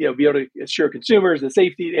to be able to assure consumers the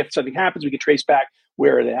safety. If something happens, we can trace back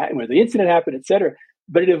where the incident happened, et cetera.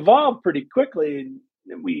 But it evolved pretty quickly.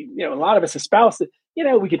 And we, a lot of us espouse that,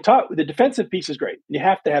 we can talk. The defensive piece is great. You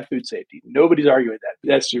have to have food safety. Nobody's arguing that.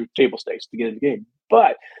 That's your table stakes to get in the game.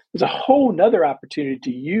 But there's a whole nother opportunity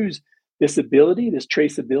to use this ability, this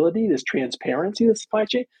traceability, this transparency of the supply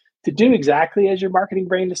chain to do exactly as your marketing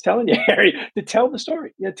brain is telling you, Harry, to tell the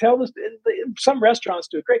story. Tell this. Some restaurants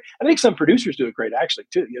do it great. I think some producers do it great, actually,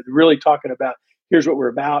 too. They're really talking about, here's what we're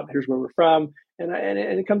about, here's where we're from. And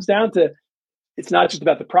it comes down to, it's not just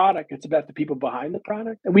about the product, it's about the people behind the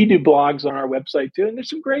product. And we do blogs on our website too, and there's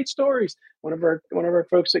some great stories. One of our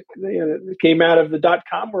folks that, that came out of the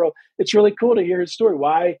 .com world, it's really cool to hear his story,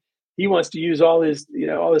 why he wants to use all his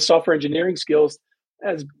software engineering skills.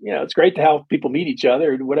 As it's great to help people meet each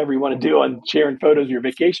other and whatever you want to do on sharing photos of your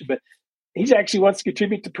vacation, but he actually wants to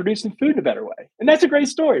contribute to producing food in a better way. And that's a great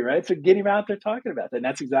story, right? So get him out there talking about that. And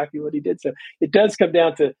that's exactly what he did. So it does come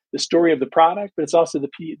down to the story of the product, but it's also the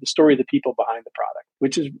story of the people behind the product,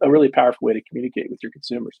 which is a really powerful way to communicate with your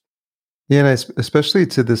consumers. Yeah, and especially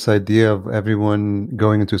to this idea of everyone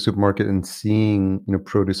going into a supermarket and seeing,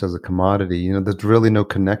 produce as a commodity. There's really no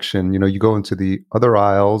connection. You go into the other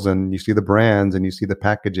aisles and you see the brands and you see the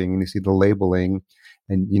packaging and you see the labeling,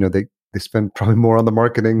 and they spend probably more on the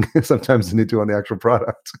marketing sometimes than they do on the actual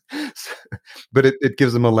product. But it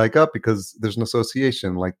gives them a leg up because there's an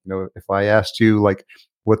association. Like, if I asked you, like,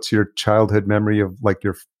 what's your childhood memory of, like,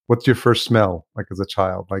 what's your first smell, like, as a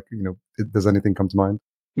child? Like, does anything come to mind?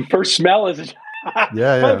 First smell is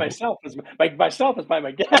yeah. myself is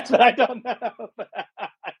my guess, but I don't know.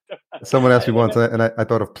 Someone asked me once, and I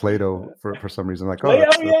thought of Play-Doh for some reason, like,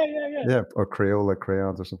 yeah, or Crayola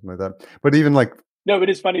crayons or something like that. But even like, no, it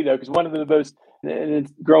is funny though, because one of the most, and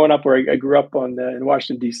it's growing up where I grew up in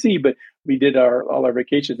Washington D.C., but we did all our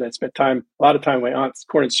vacations, and I spent a lot of time at my aunt's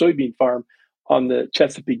corn and soybean farm on the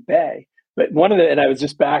Chesapeake Bay. But and I was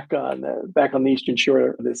just back on the Eastern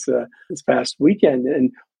Shore this past weekend, and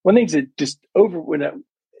one thing that just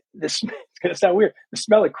this it's gonna sound weird, the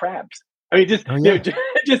smell of crabs. I mean,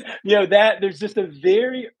 that there's just a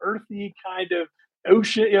very earthy kind of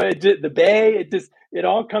ocean, the bay. It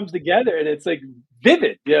all comes together, and it's like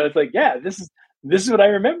vivid. It's like, yeah, this is what I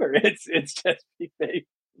remember. It's Chesapeake Bay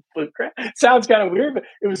blue crab. Sounds kind of weird, but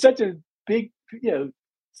it was such a big,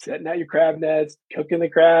 setting out your crab nets, cooking the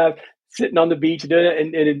crab, sitting on the beach doing it,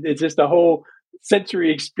 and it's just a whole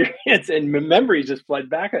sensory experience, and memories just flood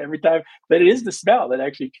back every time. But it is the smell that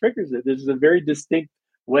actually triggers it. There's a very distinct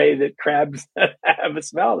way that crabs have a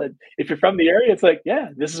smell that if you're from the area, it's like, yeah,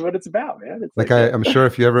 this is what it's about, man. It's I'm sure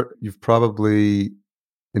if you've probably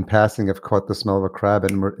in passing have caught the smell of a crab,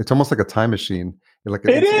 and it's almost like a time machine. That's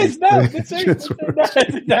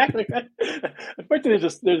exactly right. Unfortunately,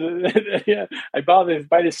 I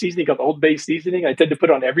buy this seasoning called Old Bay seasoning. I tend to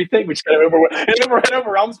put on everything, which kind of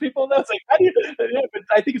overwhelms people. Though. It's like, how do you? But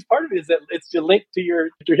I think it's part of it is that it's linked to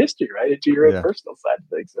your history, right? To your own personal side of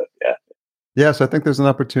things. So, yeah. Yeah, so I think there's an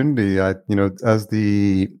opportunity, as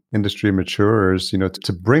the industry matures,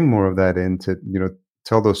 to bring more of that in, to,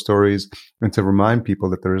 tell those stories and to remind people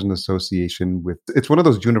that there is an association with. It's one of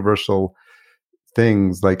those universal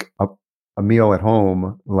things, like a meal at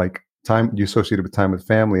home, like time you associated with time with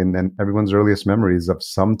family, and then everyone's earliest memories of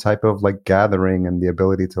some type of like gathering and the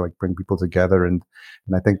ability to like bring people together, and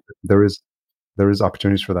I think there is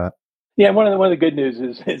opportunities for that. Yeah, one of the good news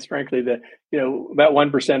is frankly that about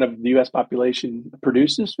 1% of the U.S. population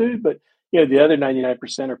produces food, but the other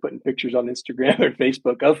 99% are putting pictures on Instagram or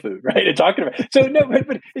Facebook of food, right? And talking about it. So no,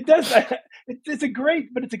 but it does. It's a great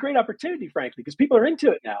opportunity, frankly, because people are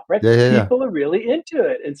into it now, right? People are really into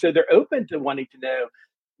it, and so they're open to wanting to know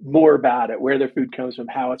more about it, where their food comes from,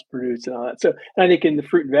 how it's produced, and all that. So I think in the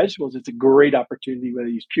fruit and vegetables, it's a great opportunity, whether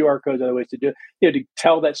you use QR codes, other ways to do it, to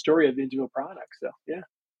tell that story of individual products. So yeah.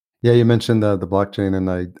 Yeah, you mentioned the blockchain, and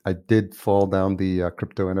I did fall down the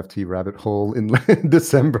crypto NFT rabbit hole in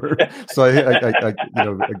December. So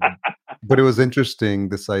but it was interesting,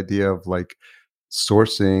 this idea of like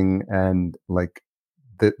sourcing and like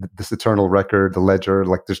this eternal record, the ledger,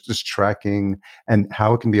 like there's just tracking and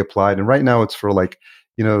how it can be applied. And right now it's for like,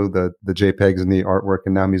 the JPEGs and the artwork,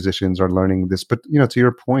 and now musicians are learning this. But to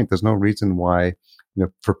your point, there's no reason why,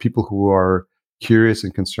 for people who are curious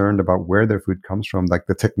and concerned about where their food comes from, like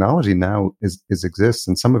the technology now exists,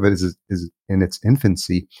 and some of it is in its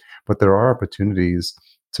infancy, but there are opportunities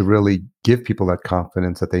to really give people that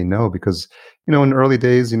confidence that they know, because in the early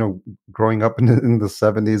days, growing up in the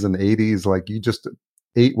 70s and 80s, like you just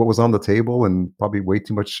ate what was on the table and probably way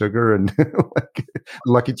too much sugar and like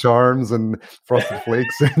Lucky Charms and Frosted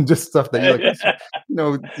Flakes and just stuff that you're like,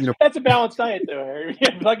 That's a balanced diet though.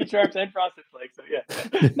 Lucky Charms and Frosted Flakes. So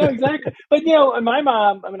yeah, no, exactly. But my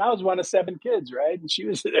mom, I was one of 7 kids, right? And she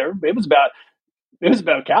was there. It was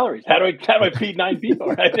about calories. How do I feed 9 people,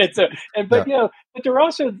 right? But there were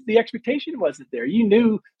also, the expectation wasn't there. You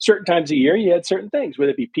knew certain times a year you had certain things,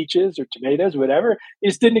 whether it be peaches or tomatoes, whatever. You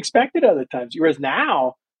just didn't expect it other times. Whereas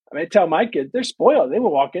now, I tell my kids, they're spoiled. They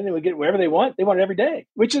will walk in, they will get whatever they want. They want it every day,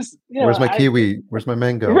 which is, where's my kiwi? Where's my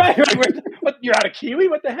mango? Right. What, you're out of kiwi?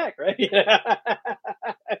 What the heck, right?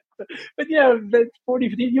 But the 40,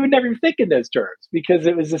 50, you would never even think in those terms because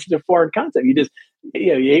it was just a foreign concept. You just,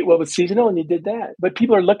 you ate what was seasonal and you did that. But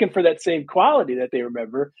people are looking for that same quality that they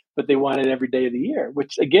remember, but they want it every day of the year,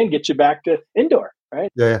 which again gets you back to indoor,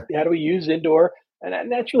 right? Yeah. How do we use indoor?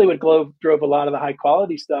 And that's really what drove a lot of the high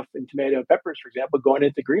quality stuff in tomato and peppers, for example, going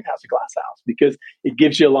into greenhouse or glass house, because it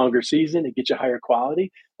gives you a longer season, it gets you higher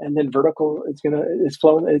quality, and then vertical is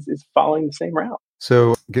following the same route.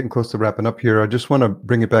 So getting close to wrapping up here, I just want to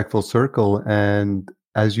bring it back full circle. And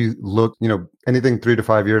as you look, anything 3 to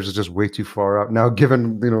 5 years is just way too far out now,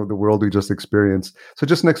 given, the world we just experienced. So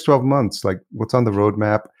just next 12 months, like what's on the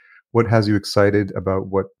roadmap? What has you excited about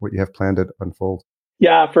what you have planned to unfold?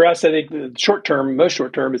 Yeah, for us, I think the most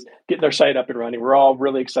short term is getting our site up and running. We're all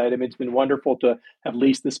really excited. I mean, it's been wonderful to have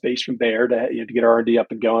leased the space from Bayer to get our R&D up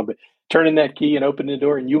and going. But turning that key and opening the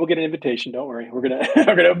door, and you will get an invitation. Don't worry, we're gonna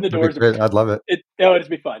open the doors. I'd love it. It'll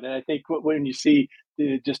be fun. And I think when you see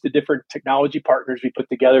just the different technology partners we put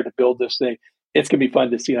together to build this thing, it's going to be fun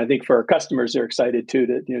to see. And I think for our customers, they're excited too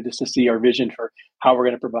to just to see our vision for how we're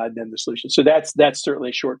going to provide them the solution. So that's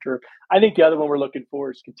certainly short term. I think the other one we're looking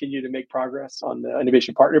for is continue to make progress on the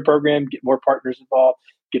innovation partner program, get more partners involved,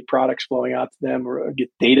 get products flowing out to them, or get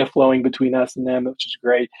data flowing between us and them, which is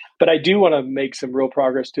great. But I do want to make some real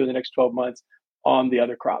progress too in the next 12 months on the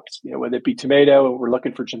other crops, whether it be tomato. We're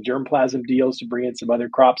looking for some germplasm deals to bring in some other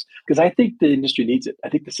crops because I think the industry needs it. I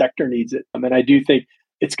think the sector needs it. And I do think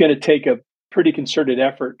it's going to take a pretty concerted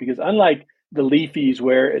effort because unlike the leafies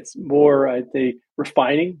where it's more, I'd say,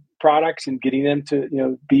 refining products and getting them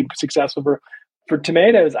to, be successful for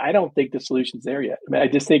tomatoes, I don't think the solution's there yet. I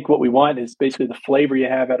just think what we want is basically the flavor you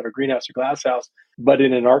have out of a greenhouse or glass house, but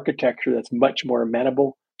in an architecture that's much more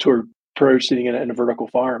amenable to producing in a vertical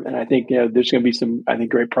farm. And I think, there's going to be some,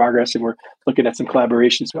 great progress, and we're looking at some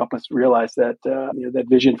collaborations to help us realize that, that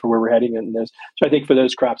vision for where we're heading in this. So I think for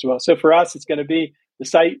those crops as well. So for us, it's going to be the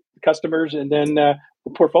site, the customers, and then the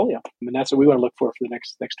portfolio. That's what we want to look for the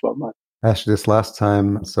next 12 months. I asked you this last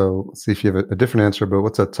time, so let's see if you have a different answer, but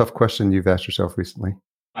what's a tough question you've asked yourself recently?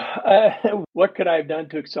 What could I have done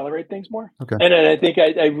to accelerate things more? Okay. And I think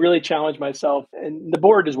I really challenged myself, and the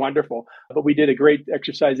board is wonderful, but we did a great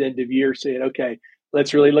exercise end of year saying, okay,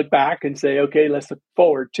 let's really look back and say, okay, let's look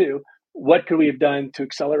forward too. What could we have done to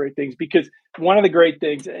accelerate things? Because one of the great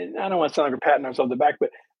things, and I don't want to sound like we're patting ourselves on the back, but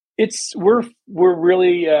we're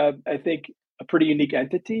really, I think, a pretty unique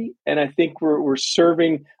entity. And I think we're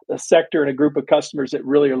serving a sector and a group of customers that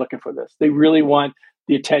really are looking for this. They really want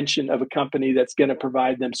the attention of a company that's going to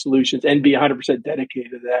provide them solutions and be 100%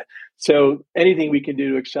 dedicated to that. So anything we can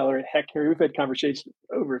do to accelerate, heck, here we've had conversations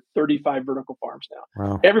over 35 vertical farms now.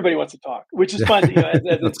 Wow. Everybody wants to talk, which is fun. As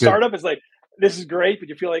a startup, it's like, this is great, but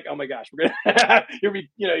you feel like, oh my gosh, we're gonna,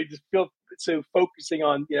 you just feel so focusing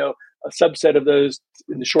on, a subset of those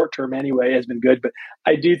in the short term anyway has been good. But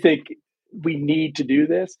I do think we need to do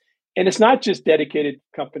this. And it's not just dedicated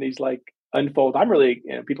companies like Unfold. I'm really,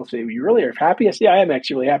 people say, well, you really are happy? I say, I am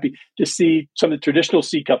actually really happy to see some of the traditional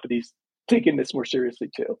seed companies taking this more seriously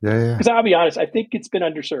too. Yeah. Because I'll be honest, I think it's been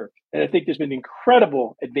underserved. And I think there's been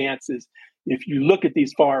incredible advances. If you look at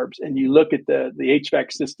these farms and you look at the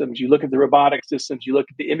HVAC systems, you look at the robotic systems, you look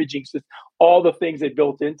at the imaging systems, all the things they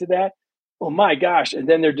built into that, oh my gosh. And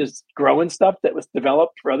then they're just growing stuff that was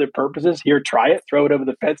developed for other purposes. Here, try it, throw it over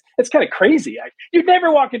the fence. It's kind of crazy. You'd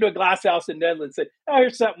never walk into a glass house in Netherlands and say, oh,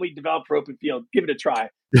 here's something we developed for open field. Give it a try.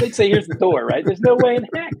 They'd say, here's the door, right? There's no way in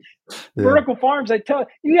heck. Yeah. Vertical farms, I tell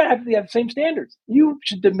you, got to have the same standards. You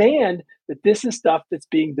should demand that this is stuff that's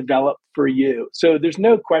being developed for you. So there's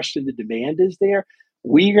no question the demand is there.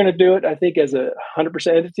 We're going to do it, I think, as a 100%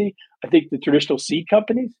 entity. I think the traditional seed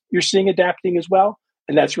companies, you're seeing adapting as well.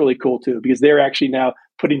 And that's really cool too, because they're actually now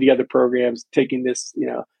putting together programs, taking this,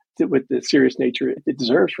 with the serious nature it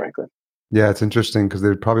deserves, frankly. Yeah, it's interesting because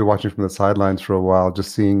they're probably watching from the sidelines for a while,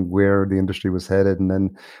 just seeing where the industry was headed, and then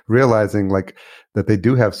realizing that they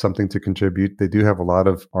do have something to contribute. They do have a lot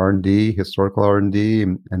of R&D, historical R&D,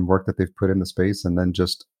 and work that they've put in the space, and then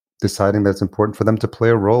just deciding that it's important for them to play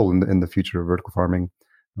a role in the future of vertical farming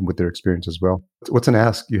with their experience as well. What's an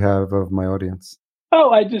ask you have of my audience? Oh,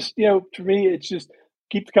 I just, to me, it's just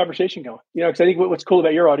keep the conversation going. Because I think what's cool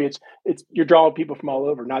about your audience, it's you're drawing people from all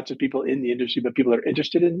over, not just people in the industry, but people that are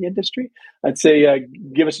interested in the industry. I'd say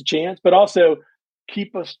give us a chance, but also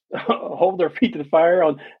keep us hold our feet to the fire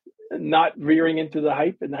on not veering into the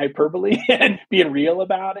hype and the hyperbole and being real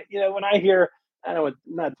about it. When I hear, I don't know,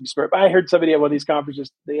 not to be smart, but I heard somebody at one of these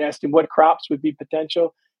conferences, they asked him what crops would be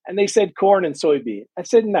potential. And they said corn and soybean. I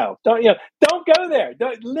said, no, don't don't go there.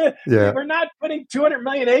 We're not putting 200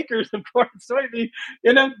 million acres of corn and soybean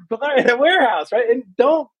in a warehouse, right? And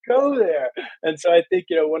don't go there. And so I think,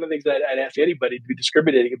 one of the things that I'd ask anybody to be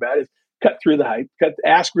discriminating about is cut through the hype,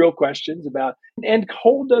 ask real questions about, and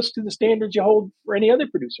hold us to the standards you hold for any other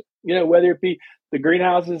producer, whether it be the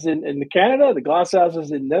greenhouses in Canada, the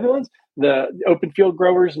glasshouses in the Netherlands, the open field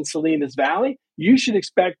growers in Salinas Valley. You should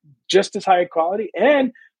expect just as high quality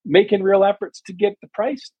and making real efforts to get the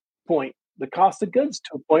price point, the cost of goods,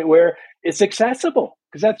 to a point where it's accessible.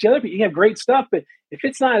 Because that's the other thing. You have great stuff, but if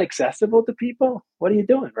it's not accessible to people, what are you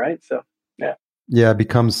doing, right? So, yeah. Yeah, it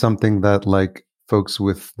becomes something that like folks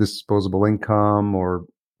with disposable income or,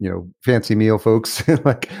 fancy meal folks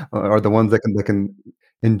are the ones that can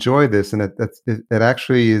enjoy this. And it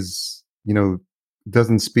actually is,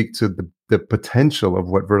 doesn't speak to the potential of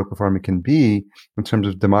what vertical farming can be in terms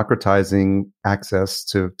of democratizing access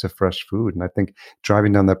to fresh food. And I think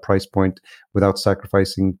driving down that price point without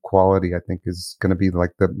sacrificing quality, I think is going to be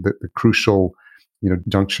like the crucial,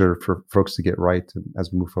 juncture for folks to get right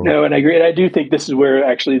as we move forward. No, and I agree. And I do think this is where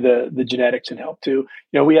actually the genetics can help too.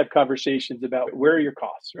 We have conversations about where are your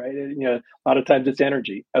costs, right? And, a lot of times it's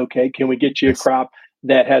energy. Okay, can we get you a crop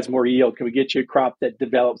that has more yield? Can we get you a crop that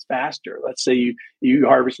develops faster? Let's say you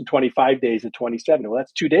harvest in 25 days at 27. Well,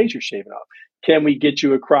 that's 2 days you're shaving off. Can we get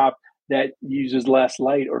you a crop that uses less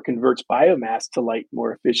light or converts biomass to light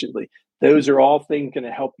more efficiently? Those are all things going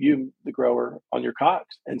to help you, the grower, on your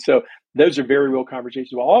COGS. And so those are very real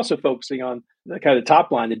conversations, while also focusing on the kind of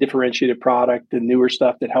top line, the differentiated product, the newer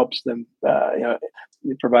stuff that helps them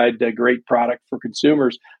provide a great product for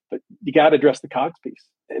consumers. But you got to address the COGS piece,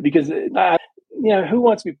 because who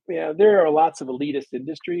wants to be, there are lots of elitist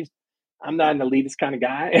industries. I'm not an elitist kind of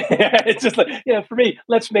guy. It's just like, for me,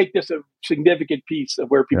 let's make this a significant piece of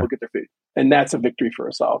where people get their food. And that's a victory for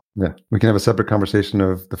us all. Yeah. We can have a separate conversation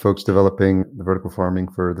of the folks developing the vertical farming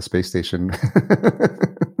for the space station.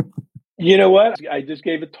 You know what? I just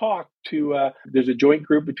gave a talk to, there's a joint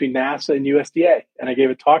group between NASA and USDA. And I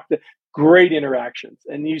gave a talk to great interactions.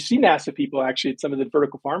 And you see NASA people actually at some of the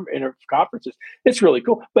vertical farm conferences. It's really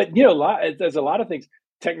cool. But, there's a lot of things.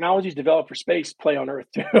 Technologies developed for space play on Earth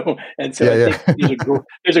too. And so I think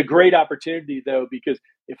there's a great opportunity though, because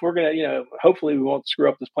if we're going to, hopefully we won't screw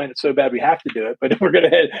up this planet so bad we have to do it. But if we're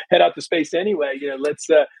going to head out to space anyway,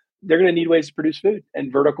 they're going to need ways to produce food,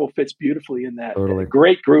 and vertical fits beautifully in that. Totally. A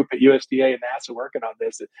great group at USDA and NASA working on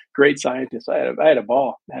this. Great scientists. I had a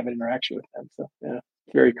ball having an interaction with them. So yeah.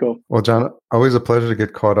 Very cool. Well, John, always a pleasure to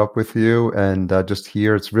get caught up with you and just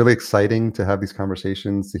hear. It's really exciting to have these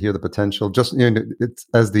conversations, to hear the potential. Just, it's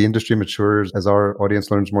as the industry matures, as our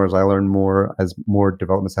audience learns more, as I learn more, as more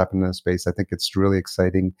developments happen in the space, I think it's really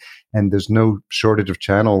exciting. And there's no shortage of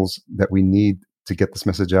channels that we need to get this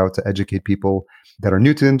message out, to educate people that are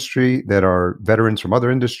new to the industry, that are veterans from other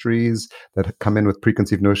industries, that come in with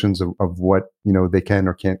preconceived notions of what, they can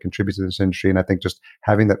or can't contribute to this industry. And I think just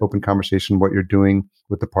having that open conversation, what you're doing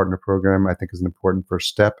with the partner program, I think is an important first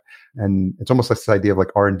step. And it's almost like this idea of like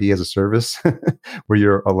R&D as a service, where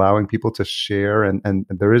you're allowing people to share. And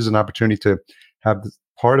there is an opportunity to have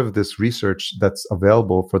part of this research that's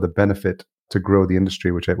available for the benefit to grow the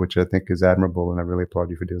industry, which I think is admirable, and I really applaud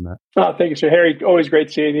you for doing that. Oh, thank you, sir. Harry, always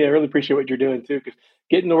great seeing you. I really appreciate what you're doing too, because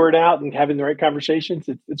getting the word out and having the right conversations,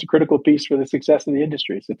 it's a critical piece for the success of the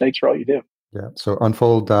industry. So thanks for all you do. Yeah. So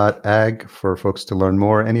unfold.ag for folks to learn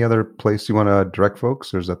more. Any other place you want to direct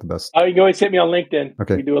folks, or is that the best? Oh, you can always hit me on LinkedIn.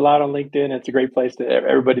 Okay. We do a lot on LinkedIn. It's a great place to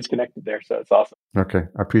everybody's connected there. So it's awesome. Okay.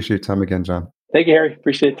 I appreciate your time again, John. Thank you, Harry.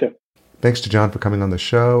 Appreciate it too. Thanks to John for coming on the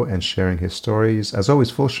show and sharing his stories. As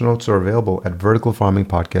always, full show notes are available at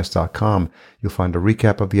verticalfarmingpodcast.com. You'll find a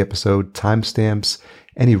recap of the episode, timestamps,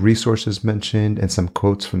 any resources mentioned, and some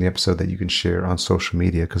quotes from the episode that you can share on social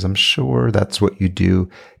media, because I'm sure that's what you do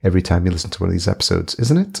every time you listen to one of these episodes,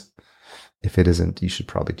 isn't it? If it isn't, you should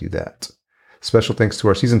probably do that. Special thanks to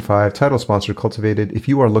our Season 5 title sponsor, Cultivated. If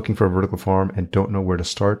you are looking for a vertical farm and don't know where to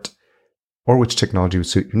start or which technology would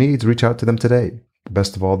suit your needs, reach out to them today.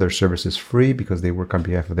 Best of all, their service is free because they work on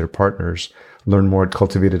behalf of their partners. Learn more at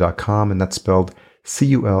cultivated.com, and that's spelled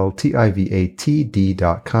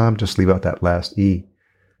cultivatd.com. Just leave out that last E.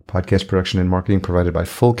 Podcast production and marketing provided by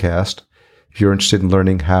Fullcast. If you're interested in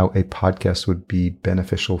learning how a podcast would be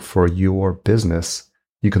beneficial for your business,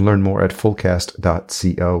 you can learn more at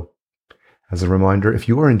fullcast.co. As a reminder, if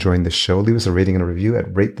you are enjoying this show, leave us a rating and a review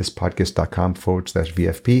at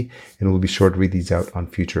ratethispodcast.com/VFP, and we'll be sure to read these out on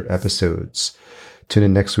future episodes. Tune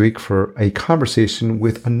in next week for a conversation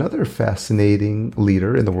with another fascinating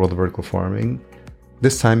leader in the world of vertical farming.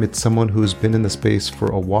 This time, it's someone who's been in the space for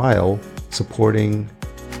a while, supporting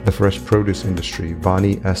the fresh produce industry,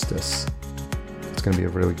 Bonnie Estes. It's going to be a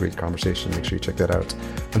really great conversation. Make sure you check that out.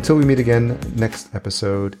 Until we meet again next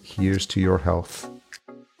episode, here's to your health.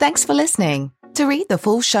 Thanks for listening. To read the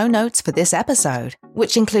full show notes for this episode,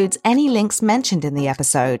 which includes any links mentioned in the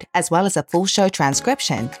episode, as well as a full show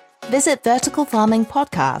transcription, visit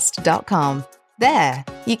verticalfarmingpodcast.com. There,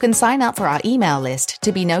 you can sign up for our email list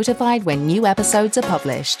to be notified when new episodes are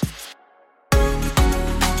published.